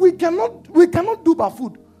 We cannot do bad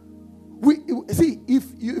food. See,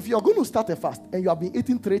 if you're going to start a fast and you have been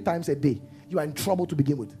eating 3 times a day, you are in trouble to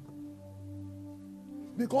begin with.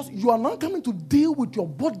 Because you are now coming to deal with your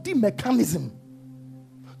body mechanism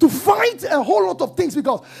to fight a whole lot of things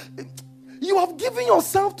because you have given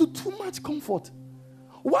yourself to too much comfort.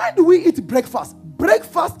 Why do we eat breakfast?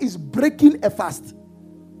 Breakfast is breaking a fast.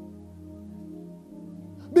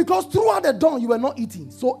 Because throughout the dawn, you were not eating.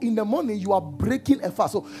 So in the morning, you are breaking a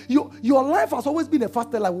fast. So your life has always been a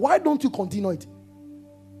fasted life. Why don't you continue it?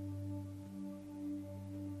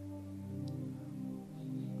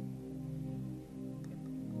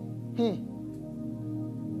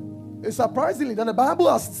 It's surprisingly that the Bible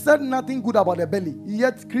has said nothing good about the belly.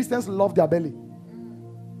 Yet Christians love their belly.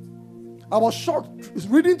 I was shocked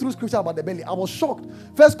reading through scripture about the belly. I was shocked.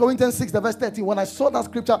 1 Corinthians 6, the verse 13. When I saw that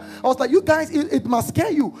scripture, I was like, you guys, it must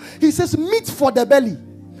scare you. He says, meat for the belly,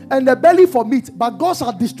 and the belly for meat, but God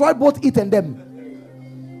shall destroy both it and them.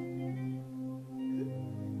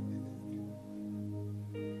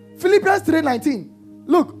 Philippians 3:19.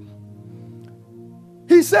 Look.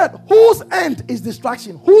 He said, whose end is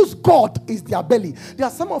distraction? Whose God is their belly? There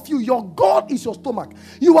are some of you, your God is your stomach.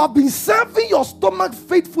 You have been serving your stomach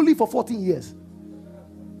faithfully for 14 years.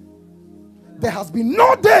 There has been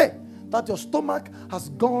no day that your stomach has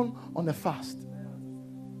gone on a fast.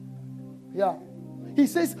 Yeah. He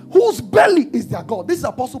says, whose belly is their God? This is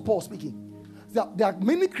Apostle Paul speaking. There are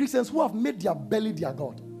many Christians who have made their belly their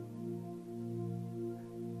God.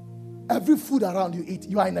 Every food around you eat.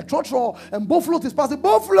 You are in a church hall and both float is passing.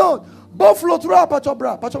 Both float through Pacho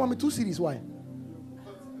bra. Pacho mami 2 series. Why?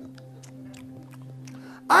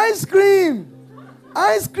 Ice cream.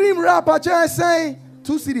 Rap Pacho I say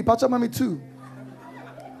 2 series. Pacho mami 2.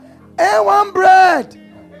 A1 bread.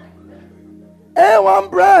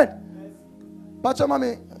 Pacho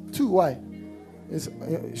mami 2. Why?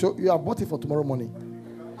 So you have bought it for tomorrow morning.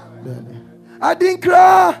 I didn't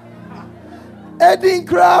cry.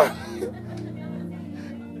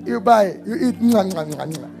 You buy, you eat.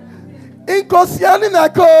 Inkosiani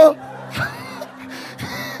meko.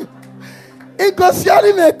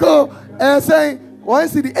 Inkosiani meko. And saying, one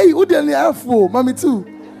city, hey, who didn't have four? Mommy too.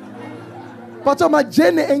 But my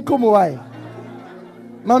Jenny and come away.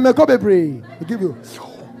 Mamma come pray. I give you.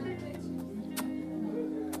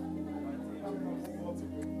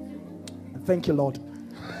 Thank you, Lord.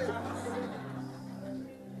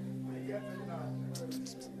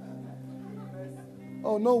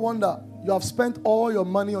 Oh, no wonder you have spent all your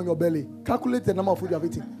money on your belly. Calculate the number of food you have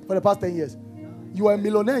eaten for the past 10 years. You are a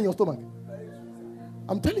millionaire in your stomach.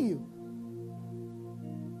 I'm telling you.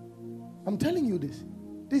 I'm telling you this.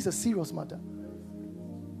 This is a serious matter.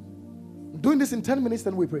 I'm doing this in 10 minutes,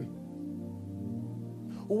 then we pray.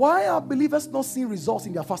 Why are believers not seeing results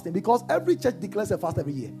in their fasting? Because every church declares a fast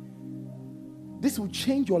every year. This will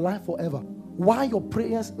change your life forever. Why your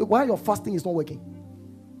fasting is not working?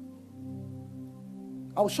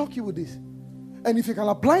 I'll shock you with this. And if you can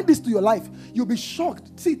apply this to your life, you'll be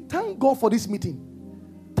shocked. See, thank God for this meeting.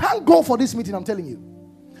 Thank God for this meeting, I'm telling you.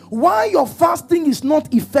 Why your fasting is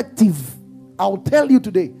not effective, I'll tell you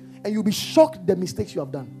today. And you'll be shocked the mistakes you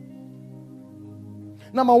have done.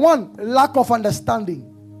 Number one, lack of understanding.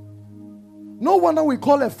 No wonder we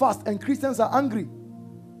call a fast and Christians are angry.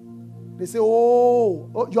 They say,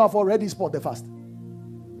 oh, you have already spoiled the fast.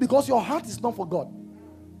 Because your heart is not for God.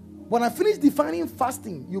 When I finish defining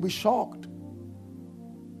fasting, you'll be shocked.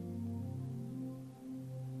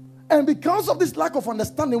 And because of this lack of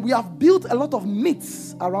understanding, we have built a lot of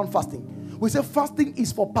myths around fasting. We say fasting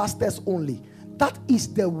is for pastors only. That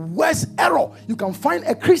is the worst error you can find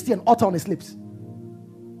a Christian utter on his lips.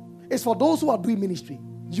 It's for those who are doing ministry.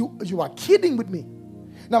 You are kidding with me.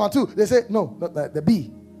 Number two, they say, no, not the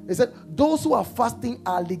B. They said, those who are fasting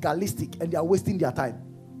are legalistic and they are wasting their time.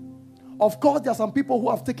 Of course, there are some people who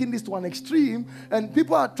have taken this to an extreme and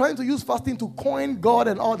people are trying to use fasting to coin God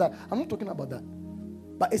and all that. I'm not talking about that.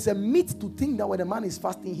 But it's a myth to think that when a man is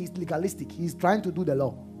fasting, he's legalistic. He's trying to do the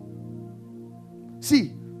law.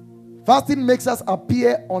 See, fasting makes us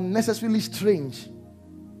appear unnecessarily strange.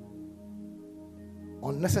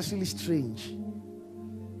 Unnecessarily strange.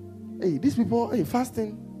 Hey, these people,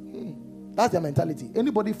 fasting, that's their mentality.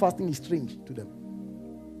 Anybody fasting is strange to them.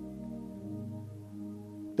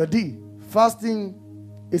 The D, fasting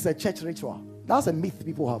is a church ritual. That's a myth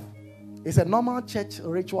people have. It's a normal church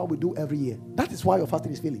ritual we do every year. That is why your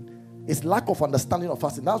fasting is failing. It's lack of understanding of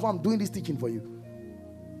fasting. That's why I'm doing this teaching for you.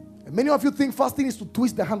 And many of you think fasting is to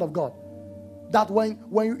twist the hand of God. That when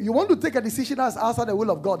you want to take a decision that's outside the will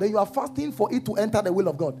of God, then you are fasting for it to enter the will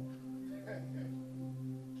of God.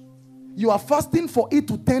 You are fasting for it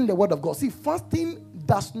to turn the word of God. See, fasting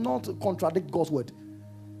does not contradict God's word.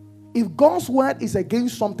 If God's word is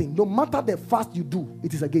against something, no matter the fast you do,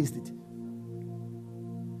 it is against it.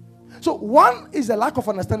 So one is a lack of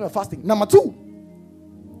understanding of fasting. Number two,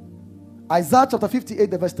 Isaiah chapter 58,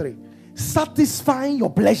 verse 3. Satisfying your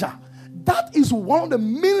pleasure. That is one of the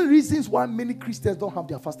main reasons why many Christians don't have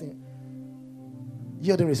their fasting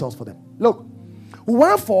yielding results for them. Look,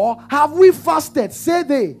 wherefore have we fasted, say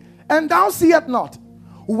they, and thou seest not.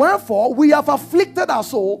 Wherefore we have afflicted our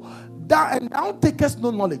soul, and thou takest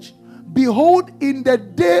no knowledge. Behold, in the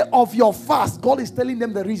day of your fast, God is telling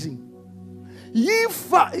them the reason. Ye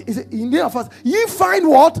find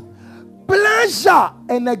what? Pleasure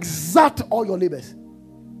and exact all your labors.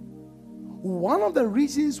 One of the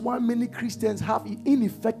reasons why many Christians have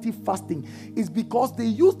ineffective fasting is because they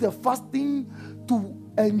use the fasting to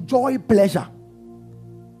enjoy pleasure.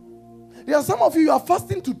 There are some of you are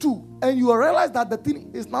fasting to 2 and you realize that the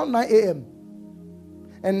thing is now 9 a.m.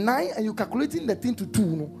 and 9 and you're calculating the thing to 2.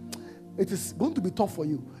 No? It is going to be tough for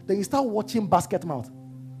you. Then you start watching Basket Mouth.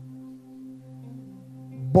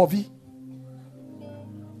 Bovie.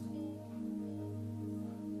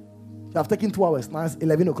 You have taken 2 hours. Now it's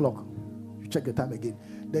 11 o'clock. You check the time again.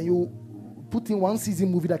 Then you put in one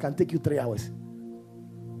season movie that can take you 3 hours.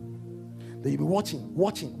 Then you'll be watching.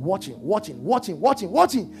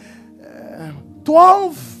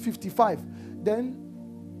 12:55. Then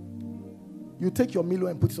you take your Milo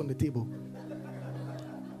and put it on the table.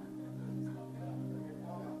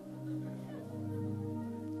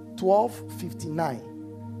 $12.59.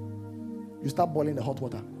 You start boiling the hot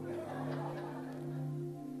water.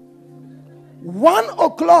 1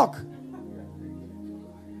 o'clock.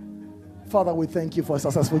 Father, we thank you for a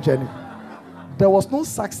successful journey. There was no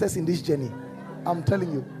success in this journey. I'm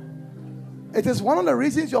telling you. It is one of the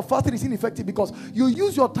reasons your fasting is ineffective, because you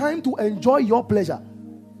use your time to enjoy your pleasure.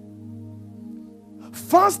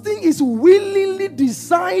 Fasting is willingly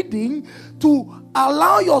deciding to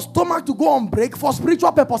allow your stomach to go on break for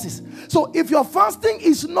spiritual purposes. So if your fasting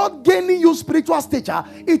is not gaining you spiritual stature,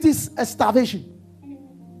 it is a starvation.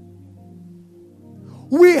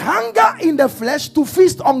 We hunger in the flesh to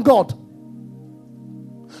feast on God.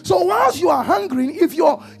 So whilst you are hungry, if you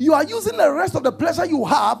are using the rest of the pleasure you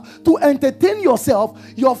have to entertain yourself,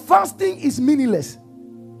 your fasting is meaningless.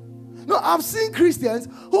 No, I've seen Christians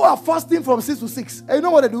who are fasting from 6 to 6. And you know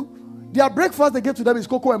what they do? Their breakfast they get to them is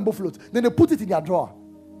cocoa and buffalo. Then they put it in their drawer.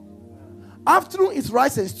 Afternoon is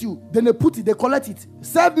rice and stew. Then they put it, they collect it.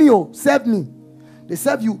 Serve me, oh, serve me. They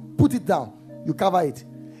serve you, put it down. You cover it.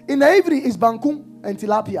 In the evening is bankum and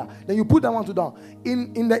tilapia. Then you put that one to down.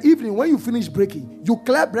 In the evening, when you finish breaking, you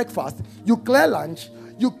clear breakfast, you clear lunch,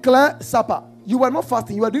 you clear supper. You were not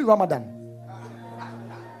fasting, you were doing Ramadan.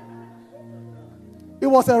 It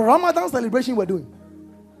was a Ramadan celebration we're doing.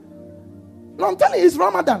 No, I'm telling you, it's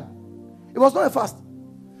Ramadan. It was not a fast.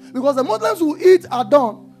 Because the Muslims who eat at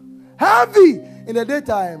dawn, heavy in the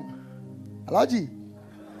daytime. Alaji.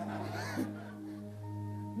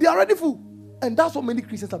 They are already full. And that's what many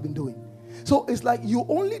Christians have been doing. So it's like you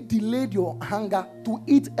only delayed your hunger to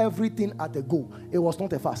eat everything at a go. It was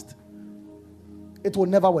not a fast. It will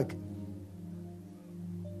never work.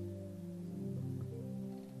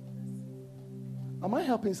 Am I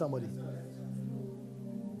helping somebody?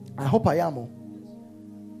 I hope I am.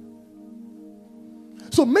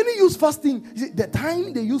 So many use fasting. You see, the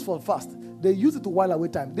time they use for fast, they use it to while away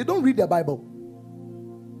time. They don't read their Bible.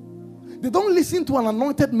 They don't listen to an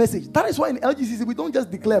anointed message. That is why in LGCC we don't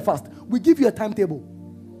just declare fast. We give you a timetable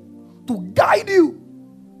to guide you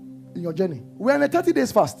in your journey. We are in a 30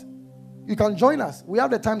 days fast. You can join us. We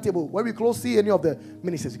have the timetable. When we close, see any of the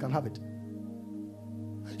ministers, you can have it.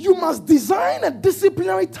 You must design a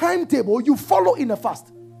disciplinary timetable you follow in a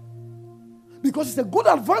fast. Because it's a good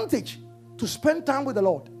advantage to spend time with the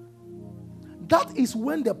Lord. That is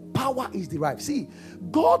when the power is derived. See,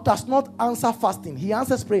 God does not answer fasting. He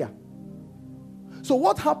answers prayer. So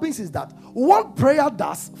what happens is that what prayer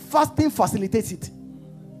does, fasting facilitates it.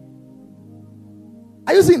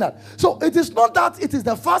 Are you seeing that? So it is not that it is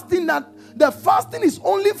the fasting is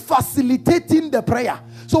only facilitating the prayer.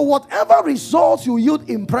 So whatever results you yield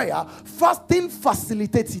in prayer, fasting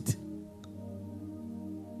facilitates it.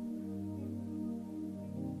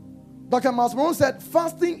 Dr. Masmoron said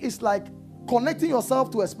fasting is like connecting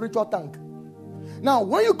yourself to a spiritual tank. Now,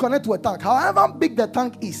 when you connect to a tank, however big the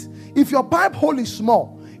tank is, if your pipe hole is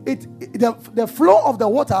small, the flow of the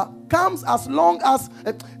water comes as long as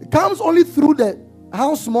it comes only through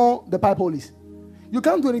how small the pipe hole is. You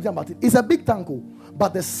can't do anything about it. It's a big tank,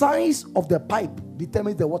 but the size of the pipe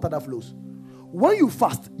determines the water that flows. When you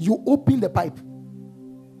fast, you open the pipe.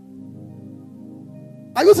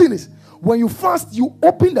 Are you seeing this? When you fast, you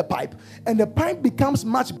open the pipe, and the pipe becomes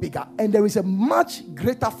much bigger, and there is a much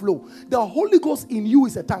greater flow. The Holy Ghost in you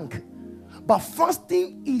is a tank, but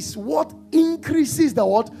fasting is what increases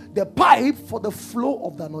the pipe for the flow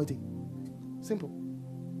of the anointing. Simple.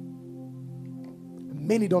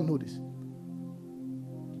 Many don't know this.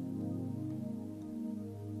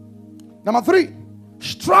 Number 3,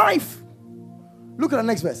 strive. Look at the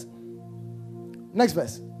next verse. Next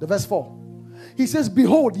verse, the verse 4. He says,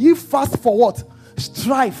 behold, ye fast for what?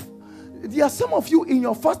 Strife. There are some of you in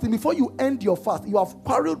your fasting, before you end your fast, you have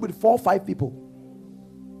quarreled with 4 or 5 people.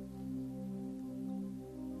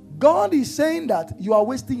 God is saying that you are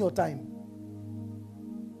wasting your time.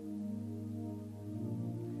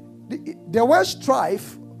 The word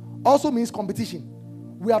strife also means competition.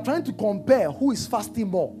 We are trying to compare who is fasting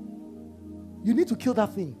more. You need to kill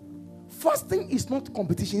that thing. Fasting is not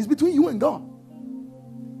competition, it's between you and God.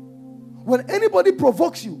 When anybody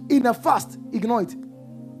provokes you in a fast, ignore it.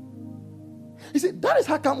 You see, that is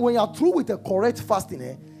how come when you are through with a correct fasting,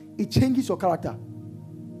 it changes your character.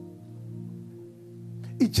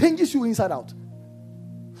 It changes you inside out.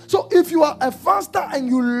 So if you are a faster and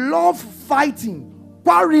you love fighting,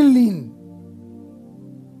 quarreling,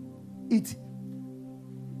 eat.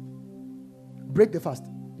 Break the fast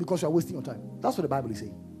because you are wasting your time. That's what the Bible is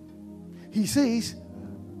saying. He says,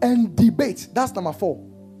 and debate. That's number 4.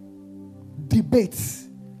 Debates.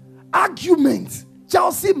 Arguments.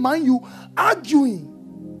 Chelsea, mind you, arguing.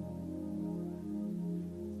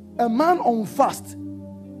 A man on fast.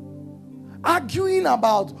 Arguing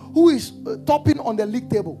about who is topping on the league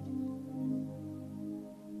table.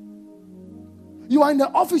 You are in the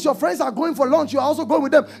office, your friends are going for lunch, you are also going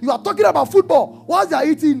with them. You are talking about football. Whilst they are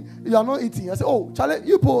eating, you are not eating. I say, oh, Charlie,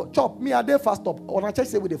 you put chop. Me, are they fast up? On our church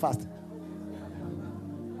say we they fast.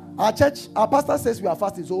 Our church, our pastor says we are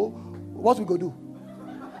fasting, so what we go do?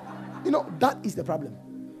 You know, that is the problem.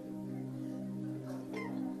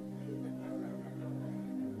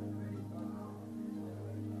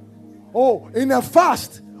 Oh, in a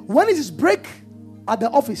fast, when it is break at the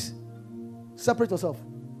office, separate yourself.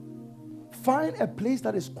 Find a place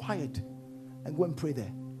that is quiet and go and pray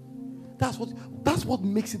there. That's what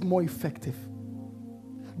makes it more effective.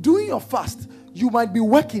 During your fast, you might be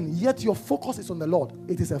working, yet your focus is on the Lord.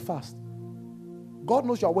 It is a fast. God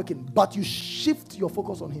knows you are working, but you shift your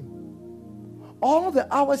focus on Him. All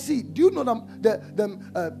the hours, see, do you know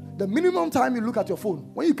the minimum time you look at your phone?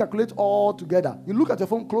 When you calculate all together, you look at your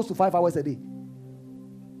phone close to 5 hours a day.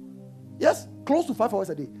 Yes, close to 5 hours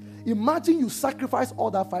a day. Imagine you sacrifice all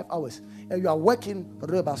that 5 hours and you are working.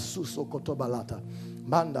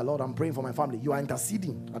 Man, Lord, I'm praying for my family. You are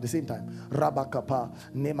interceding at the same time. You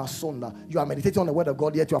are meditating on the word of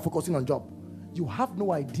God, yet you are focusing on job. You have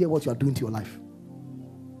no idea what you are doing to your life.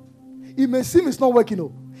 It may seem it's not working.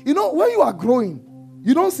 You know, when you are growing,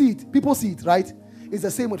 you don't see it. People see it, right? It's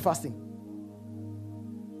the same with fasting.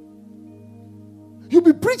 You'll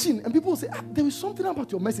be preaching and people will say, there is something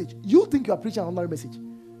about your message. You think you are preaching another message.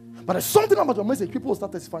 But there's something about your message. People will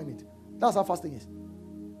start testifying it. That's how fasting is.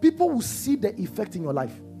 People will see the effect in your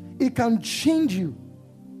life. It can change you.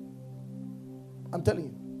 I'm telling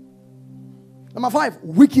you. Number 5,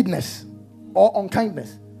 wickedness or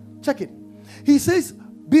unkindness. Check it. He says,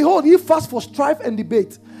 behold, ye fast for strife and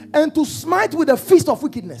debate, and to smite with a feast of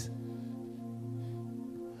wickedness.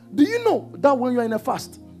 Do you know that when you're in a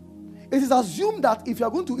fast, it is assumed that if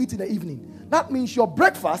you're going to eat in the evening, that means your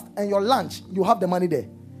breakfast and your lunch, you have the money there.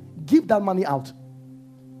 Give that money out.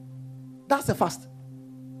 That's a fast.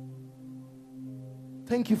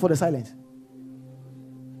 Thank you for the silence.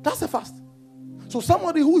 That's a fast. So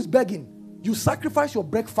somebody who is begging, you sacrifice your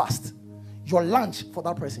breakfast, your lunch for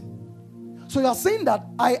that person. So you are saying that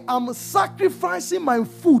I am sacrificing my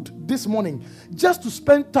food this morning just to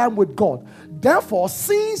spend time with God. Therefore,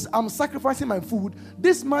 since I'm sacrificing my food,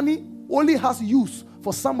 this money only has use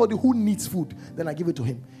for somebody who needs food. Then I give it to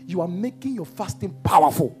him. You are making your fasting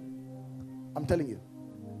powerful. I'm telling you.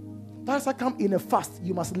 That's how come in a fast,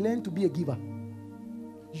 you must learn to be a giver.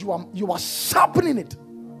 You are sharpening it.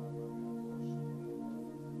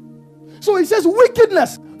 So it says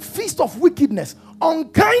wickedness, feast of wickedness,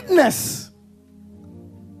 unkindness.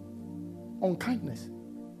 Unkindness.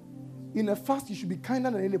 In a fast, you should be kinder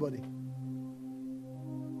than anybody.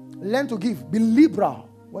 Learn to give. Be liberal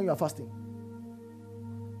when you are fasting.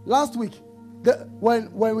 Last week, through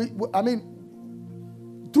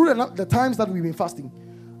the times that we've been fasting,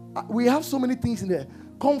 we have so many things in there.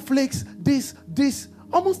 Cornflakes, this,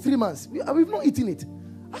 almost 3 months. We've not eaten it.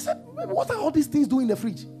 I said, what are all these things doing in the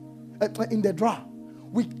fridge? In the drawer.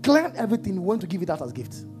 We cleared everything. We want to give it out as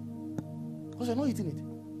gifts. Because we're not eating it.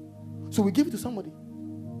 So we gave it to somebody.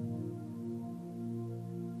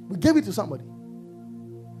 We gave it to somebody.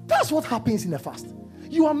 That's what happens in a fast.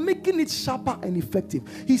 You are making it sharper and effective.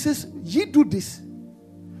 He says, ye do this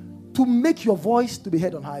to make your voice to be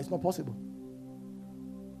heard on high. It's not possible.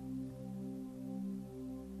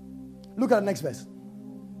 Look at the next verse.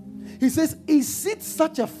 He says, is it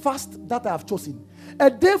such a fast that I have chosen? A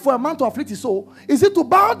day for a man to afflict his soul? Is it to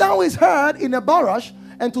bow down his head in a bulrush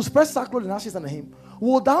and to spread sackcloth and ashes under him?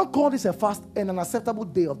 Will thou call this a fast and an acceptable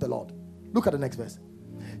day of the Lord? Look at the next verse.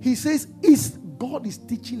 He says, God is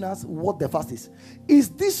teaching us what the fast is. Is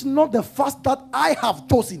this not the fast that I have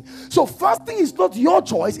chosen? So fasting is not your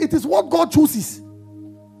choice. It is what God chooses.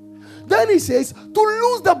 Then he says, to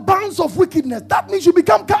lose the bounds of wickedness. That means you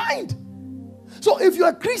become kind. So if you're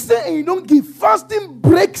a Christian and you don't give, fasting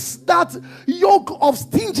breaks that yoke of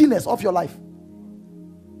stinginess off your life.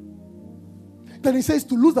 Then he says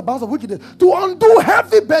to lose the bonds of wickedness, to undo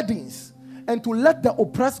heavy burdens, and to let the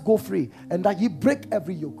oppressed go free, and that ye break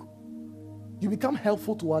every yoke. You become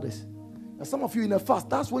helpful to others. And some of you in a fast,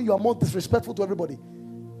 that's when you are more disrespectful to everybody.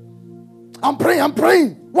 I'm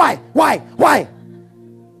praying. Why?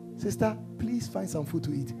 Sister, please find some food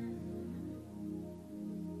to eat.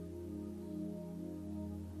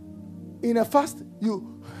 In a fast,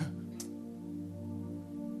 you...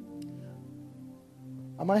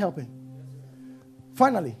 Am I helping?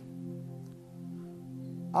 Finally,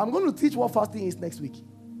 I'm going to teach what fasting is next week.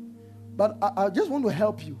 But I just want to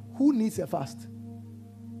help you. Who needs a fast?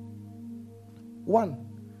 One,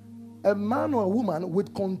 a man or a woman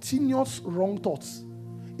with continuous wrong thoughts.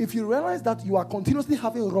 If you realize that you are continuously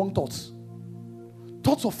having wrong thoughts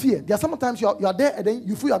of fear. There are sometimes you are there and then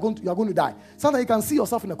you feel you are going to die. Sometimes you can see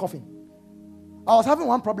yourself in a coffin. I was having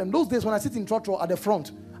one problem. Those days when I sit in trotro at the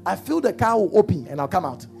front, I feel the car will open and I'll come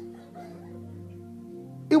out.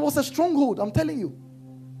 It was a stronghold, I'm telling you.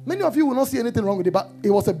 Many of you will not see anything wrong with it, but it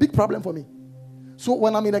was a big problem for me. So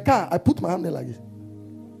when I'm in the car, I put my hand there like this.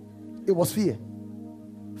 It was fear.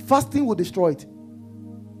 Fasting will destroy it.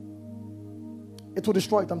 It will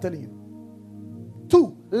destroy it, I'm telling you.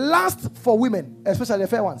 2, lust for women, especially the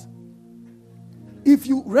fair ones. If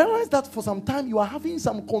you realize that for some time you are having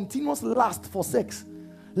some continuous lust for sex,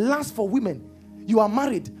 lust for women, you are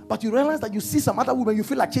married, but you realize that you see some other women, you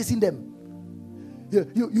feel like chasing them.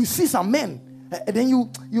 You see some men, and then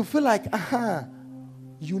you feel like,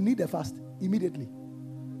 you need a fast immediately.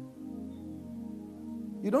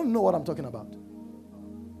 You don't know what I'm talking about.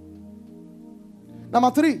 Number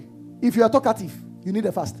 3, if you are talkative, you need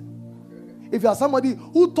a fast. If you are somebody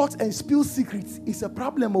who talks and spills secrets, it's a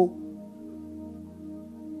problem.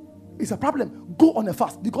 It's a problem. Go on a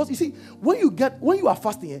fast. Because you see, when you are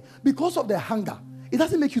fasting, because of the hunger, it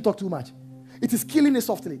doesn't make you talk too much. It is killing it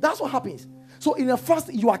softly. That's what happens. So in a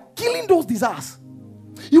fast, you are killing those desires.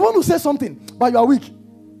 You want to say something, but you are weak.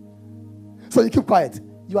 So you keep quiet.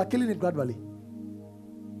 You are killing it gradually.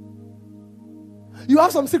 You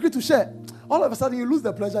have some secret to share. All of a sudden, you lose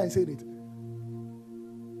the pleasure in saying it.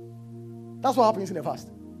 That's what happens in a fast.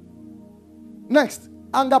 Next,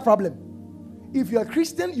 anger problem. If you're a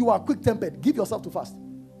Christian, you are quick-tempered. Give yourself to fast.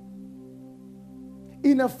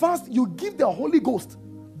 In a fast, you give the Holy Ghost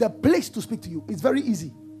the place to speak to you. It's very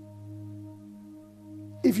easy.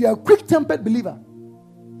 If you're a quick-tempered believer,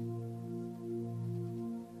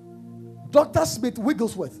 Dr. Smith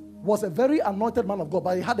Wigglesworth was a very anointed man of God,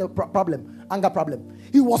 but he had a problem, anger problem.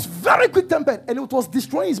 He was very quick-tempered, and it was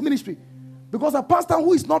destroying his ministry. Because a pastor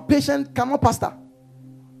who is not patient cannot pastor.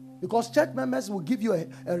 Because church members will give you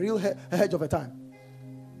a real hedge of a time.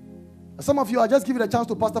 Some of you are just given a chance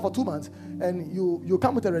to pastor for 2 months, and you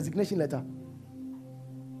come with a resignation letter.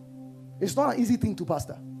 It's not an easy thing to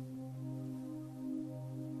pastor.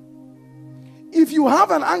 If you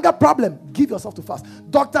have an anger problem, give yourself to fast.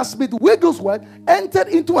 Dr. Smith Wigglesworth entered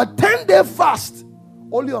into a 10-day fast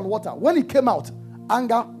only on water. When he came out,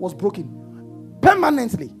 anger was broken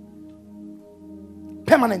permanently.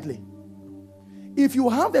 If you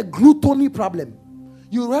have a gluttony problem,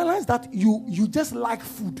 you realize that you just like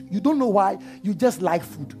food. You don't know why, you just like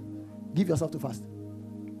food. Give yourself to fast.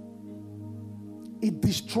 It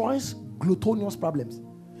destroys glutinous problems.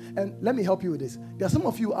 And let me help you with this. There are some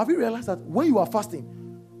of you, have you realized that when you are fasting,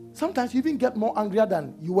 sometimes you even get more angrier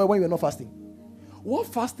than you were when you were not fasting? What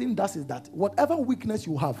fasting does is that whatever weakness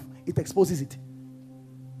you have, it exposes it.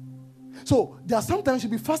 So there are sometimes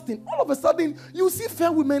you'll be fasting, all of a sudden you see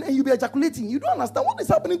fair women and you'll be ejaculating. You don't understand what is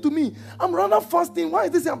happening to me. I'm rather fasting. Why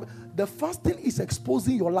is this happening? The fasting is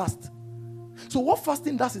exposing your lust. So what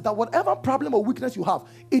fasting does is that whatever problem or weakness you have,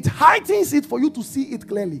 it heightens it for you to see it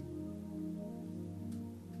clearly.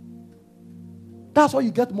 That's why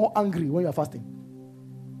you get more angry when you're fasting.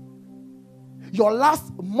 Your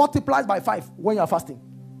lust multiplies by 5 when you're fasting.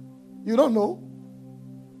 You don't know?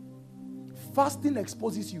 Fasting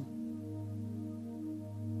exposes you.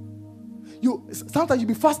 Sometimes you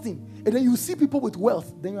be fasting and then you see people with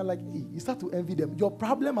wealth. Then you're like, hey, you start to envy them. Your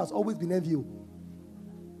problem has always been envy.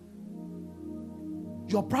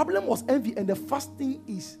 Your problem was envy, and the fasting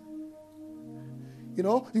is, you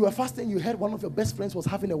were fasting, you heard one of your best friends was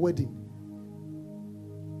having a wedding.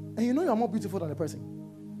 And you know you're more beautiful than the person.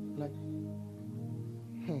 Like,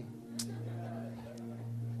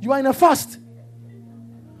 You are in a fast.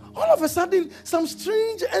 All of a sudden, some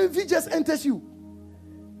strange envy just enters you.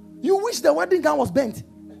 You wish the wedding gown was bent.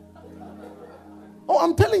 Oh,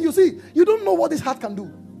 I'm telling you, see, you don't know what this heart can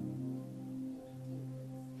do.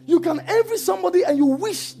 You can envy somebody and you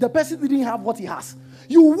wish the person didn't have what he has.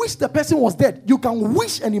 You wish the person was dead. You can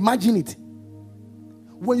wish and imagine it.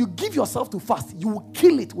 When you give yourself to fast, you will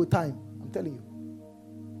kill it with time. I'm telling you.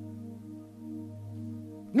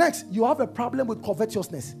 Next, you have a problem with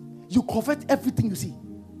covetousness. You covet everything you see.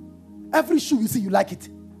 Every shoe you see, you like it.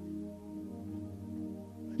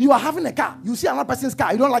 You are having a car. You see another person's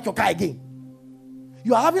car. You don't like your car again.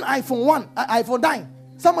 You are having iPhone 1, iPhone 9.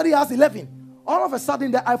 Somebody has 11. All of a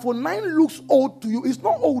sudden, the iPhone 9 looks old to you. It's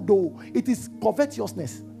not old though. It is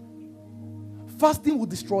covetousness. Fasting will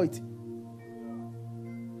destroy it.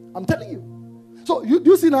 I'm telling you. So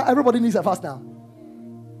you see now, everybody needs a fast now.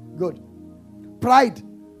 Good. Pride.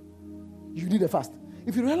 You need a fast.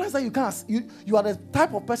 If you realize that you are the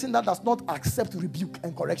type of person that does not accept rebuke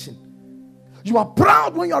and correction. You are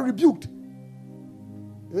proud when you are rebuked.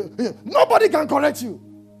 Nobody can correct you.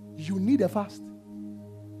 You need a fast.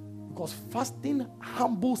 Because fasting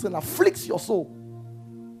humbles and afflicts your soul.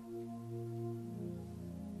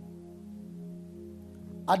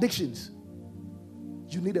 Addictions.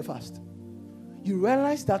 You need a fast. You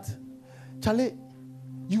realize that, Charlie,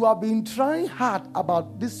 you have been trying hard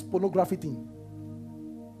about this pornography thing.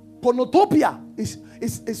 Pornotopia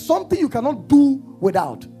is something you cannot do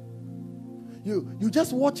without. You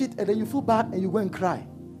just watch it and then you feel bad and you go and cry.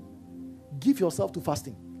 Give yourself to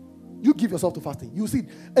fasting. You give yourself to fasting. You see,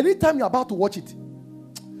 anytime you're about to watch it,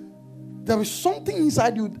 there is something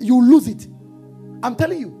inside you, you lose it. I'm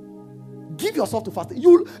telling you, give yourself to fasting.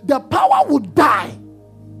 The power will die.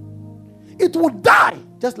 It will die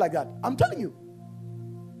just like that. I'm telling you.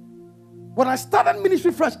 When I started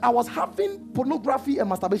ministry fresh, I was having pornography and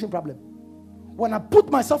masturbation problem. When I put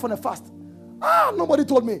myself on a fast, nobody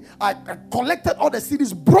told me. I collected all the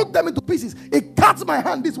CDs, broke them into pieces. It cut my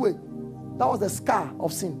hand this way. That was the scar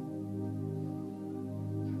of sin.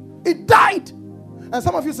 It died. And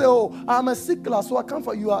some of you say, "Oh, I'm a sick class, so I come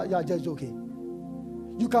for you." You are just joking.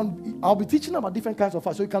 I'll be teaching about different kinds of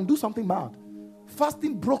fast, so you can do something mad.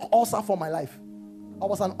 Fasting broke ulcer for my life. I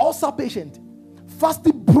was an ulcer patient.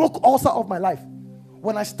 Fasting broke ulcer of my life.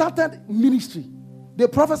 When I started ministry, they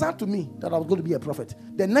prophesied to me that I was going to be a prophet.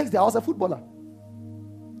 The next day, I was a footballer.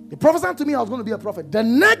 They prophesied to me I was going to be a prophet. The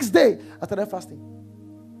next day, I started fasting.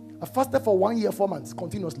 I fasted for 1 year, 4 months,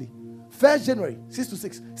 continuously. 1st January, 6 to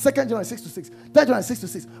 6. 2nd January, 6 to 6. 3rd January, 6 to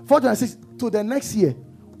 6. 4th January, 6 to the next year.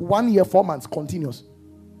 1 year, 4 months, continuous.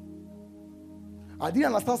 I didn't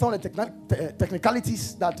understand some of the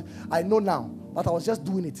technicalities that I know now, but I was just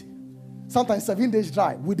doing it. Sometimes 7 days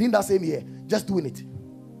dry within that same year, just doing it.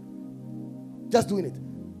 Just doing it.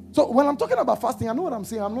 So when I'm talking about fasting, I know what I'm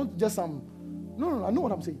saying. I'm not just some. No, I know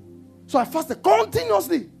what I'm saying. So I fasted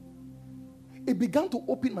continuously. It began to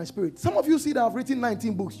open my spirit. Some of you see that I've written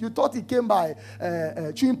 19 books. You thought it came by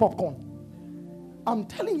chewing popcorn. I'm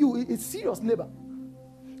telling you, it's serious labor.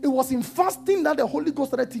 It was in fasting that the Holy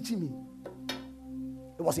Ghost started teaching me.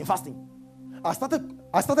 It was in fasting. I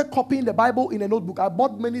started copying the Bible in a notebook. I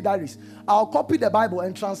bought many diaries. I'll copy the Bible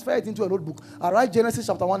and transfer it into a notebook. I write Genesis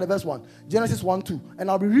chapter 1 verse 1, Genesis 1, 2,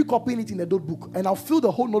 and I'll be recopying it in the notebook. And I'll fill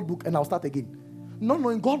the whole notebook and I'll start again. Not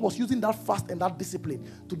knowing God was using that fast and that discipline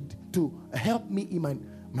to help me in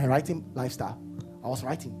my writing lifestyle. I was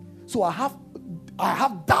writing. So I have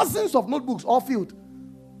dozens of notebooks all filled,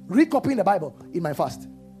 recopying the Bible in my fast.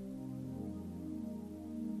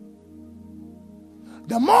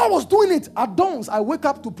 The more I was doing it, at dawns, I wake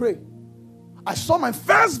up to pray. I saw my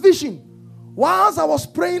first vision whilst I was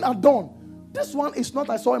praying at dawn. This one is not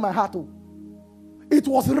I saw in my heart. It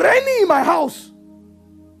was raining in my house.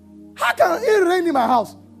 How can it rain in my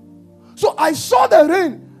house? So I saw the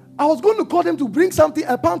rain. I was going to call them to bring something,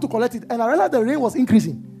 a pound to collect it, and I realized the rain was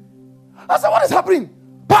increasing. I said, "What is happening?"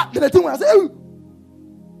 But the thing, I said, "Oh,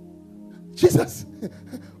 Jesus,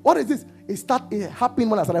 what is this?" It happened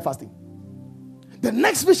when I started fasting. The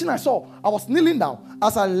next vision I saw, I was kneeling down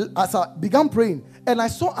as I began praying, and I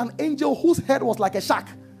saw an angel whose head was like a shark,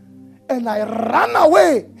 and I ran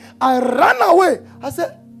away. I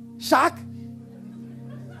said, "Shark?"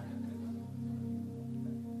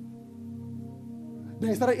 Then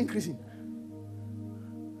it started increasing.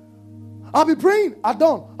 I'll be praying at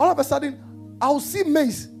dawn. All of a sudden, I'll see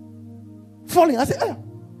maize falling. I said,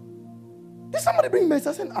 did somebody bring maize?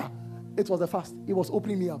 I said, it was the fast. It was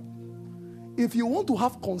opening me up. If you want to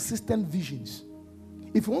have consistent visions,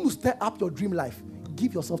 if you want to stir up your dream life,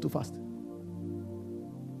 give yourself to fast.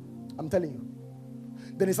 I'm telling you.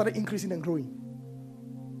 Then it started increasing and growing.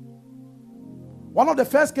 One of the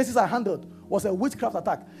first cases I handled was a witchcraft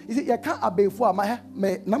attack. You see, you can't obey for my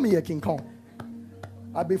King Kong.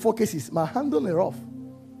 I obey 4 cases. My handle is rough.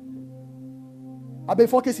 I obey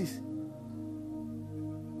 4 cases.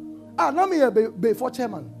 Not me before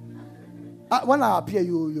chairman. When I appear,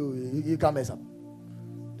 you can't mess up.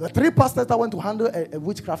 The 3 pastors that went to handle a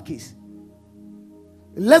witchcraft case.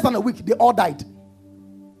 In less than a week, they all died.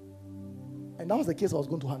 And that was the case I was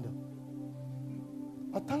going to handle.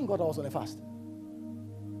 I thank God I was on a fast.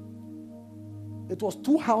 It was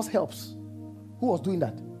 2 house helps who was doing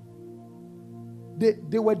that.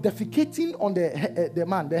 They were defecating on the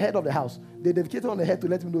man, the head of the house. They defecated on the head to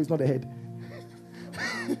let him know it's not the head.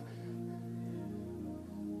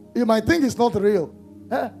 You might think it's not real.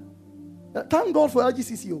 Thank God for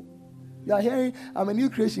LGCC. You are hearing, I'm a new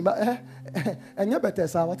creation, but and you're better,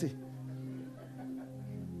 what?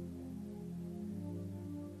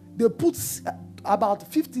 They put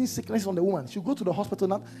about 15 sicknesses on the woman. She'll go to the hospital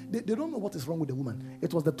now. They don't know what is wrong with the woman.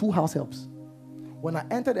 It was the 2 house helps. When I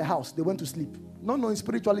entered the house, they went to sleep. Not knowing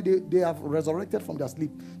spiritually, they have resurrected from their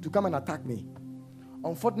sleep to come and attack me.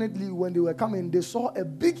 Unfortunately, when they were coming, they saw a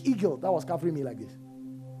big eagle that was covering me like this.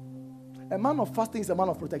 A man of fasting is a man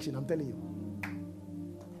of protection, I'm telling you.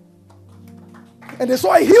 And they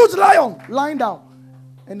saw a huge lion lying down.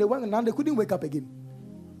 And they went and they couldn't wake up again.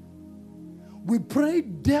 We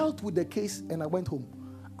prayed, dealt with the case, and I went home.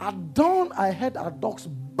 At dawn, I heard our dogs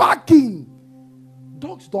barking.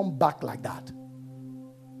 Dogs don't bark like that.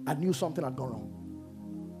 I knew something had gone wrong.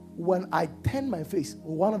 When I turned my face,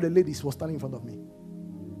 one of the ladies was standing in front of me.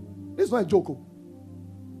 This is not a joke.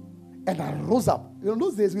 And I rose up. You know,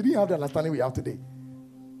 those days we didn't have the understanding we have today.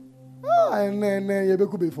 And then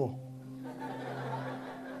before.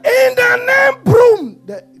 In the name, boom!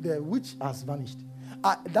 The witch has vanished.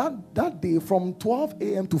 That day, from 12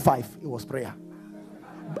 a.m. to 5, it was prayer.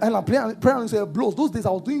 And I prayer and say blows. Those days I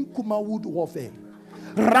was doing Kumawood warfare.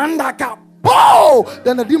 Randaka. Oh!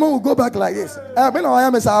 Then the demon will go back like this. Also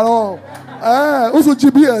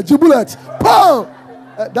Jibulet.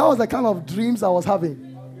 That was the kind of dreams I was having.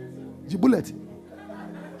 Jibulet.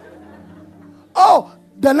 Oh,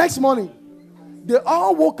 the next morning, they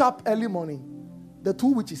all woke up early morning. The 2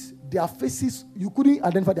 witches, their faces, you couldn't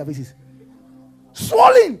identify their faces.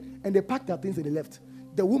 Swollen! And they packed their things and they left.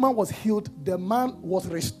 The woman was healed. The man was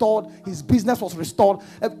restored. His business was restored.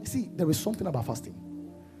 See, there is something about fasting.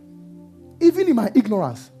 Even in my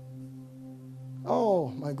ignorance. Oh,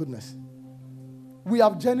 my goodness. We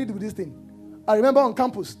have journeyed with this thing. I remember on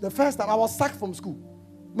campus, the first time I was sacked from school.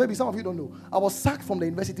 Maybe some of you don't know. I was sacked from the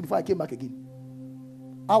university before I came back again.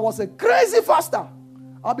 I was a crazy faster.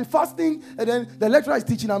 I'll be fasting, and then the lecturer is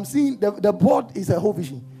teaching. I'm seeing the board is a whole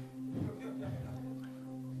vision.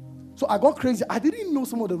 So I got crazy. I didn't know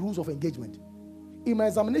some of the rules of engagement. In my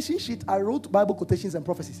examination sheet, I wrote Bible quotations and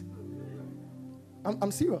prophecies.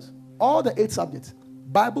 I'm serious. All the 8 subjects.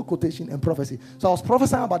 Bible quotation and prophecy. So I was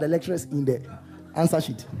prophesying about the lecturers in the answer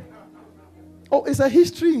sheet. Oh, it's a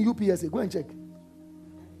history in UPSA. Go and check.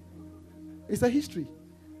 It's a history.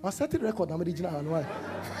 I set it record. I'm original. Why?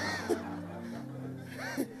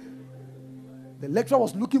 The lecturer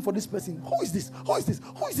was looking for this person. Who is this? Who is this?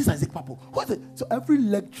 Who is this Isaac Papo? Who is it? So every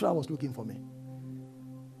lecturer was looking for me.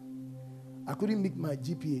 I couldn't make my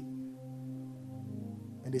GPA.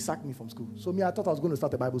 And they sacked me from school. So I thought I was going to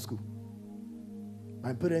start a Bible school.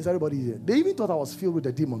 My parents, everybody there. They even thought I was filled with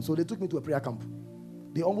the demons. So they took me to a prayer camp.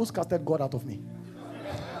 They almost casted God out of me.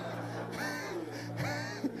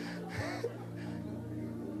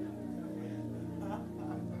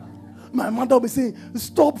 My mother will be saying,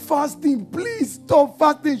 stop fasting. Please stop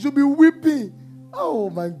fasting. She'll be weeping. Oh,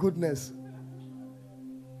 my goodness.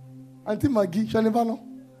 Auntie Maggie, she never know.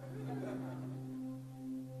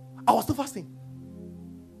 I was still fasting.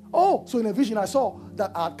 Oh, so in a vision I saw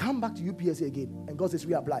that I'd come back to UPSA again. And God says,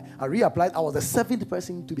 reapply. I reapplied. I was the 7th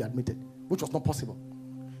person to be admitted, which was not possible.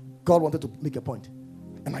 God wanted to make a point.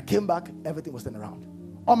 And I came back, everything was turned around.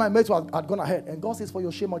 All my mates had gone ahead. And God says, for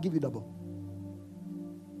your shame, I'll give you double.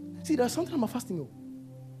 See, there's something about fasting.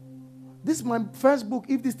 This is my first book,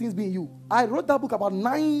 If These Things Be in You. I wrote that book about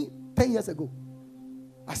 10 years ago.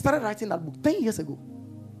 I started writing that book 10 years ago.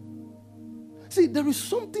 See, there is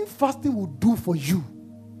something fasting will do for you.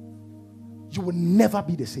 You will never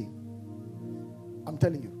be the same. I'm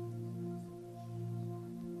telling you.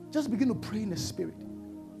 Just begin to pray in the spirit.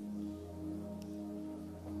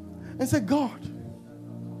 And say, God,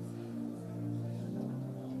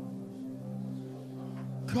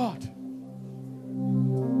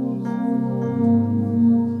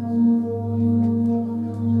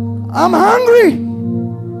 I'm hungry.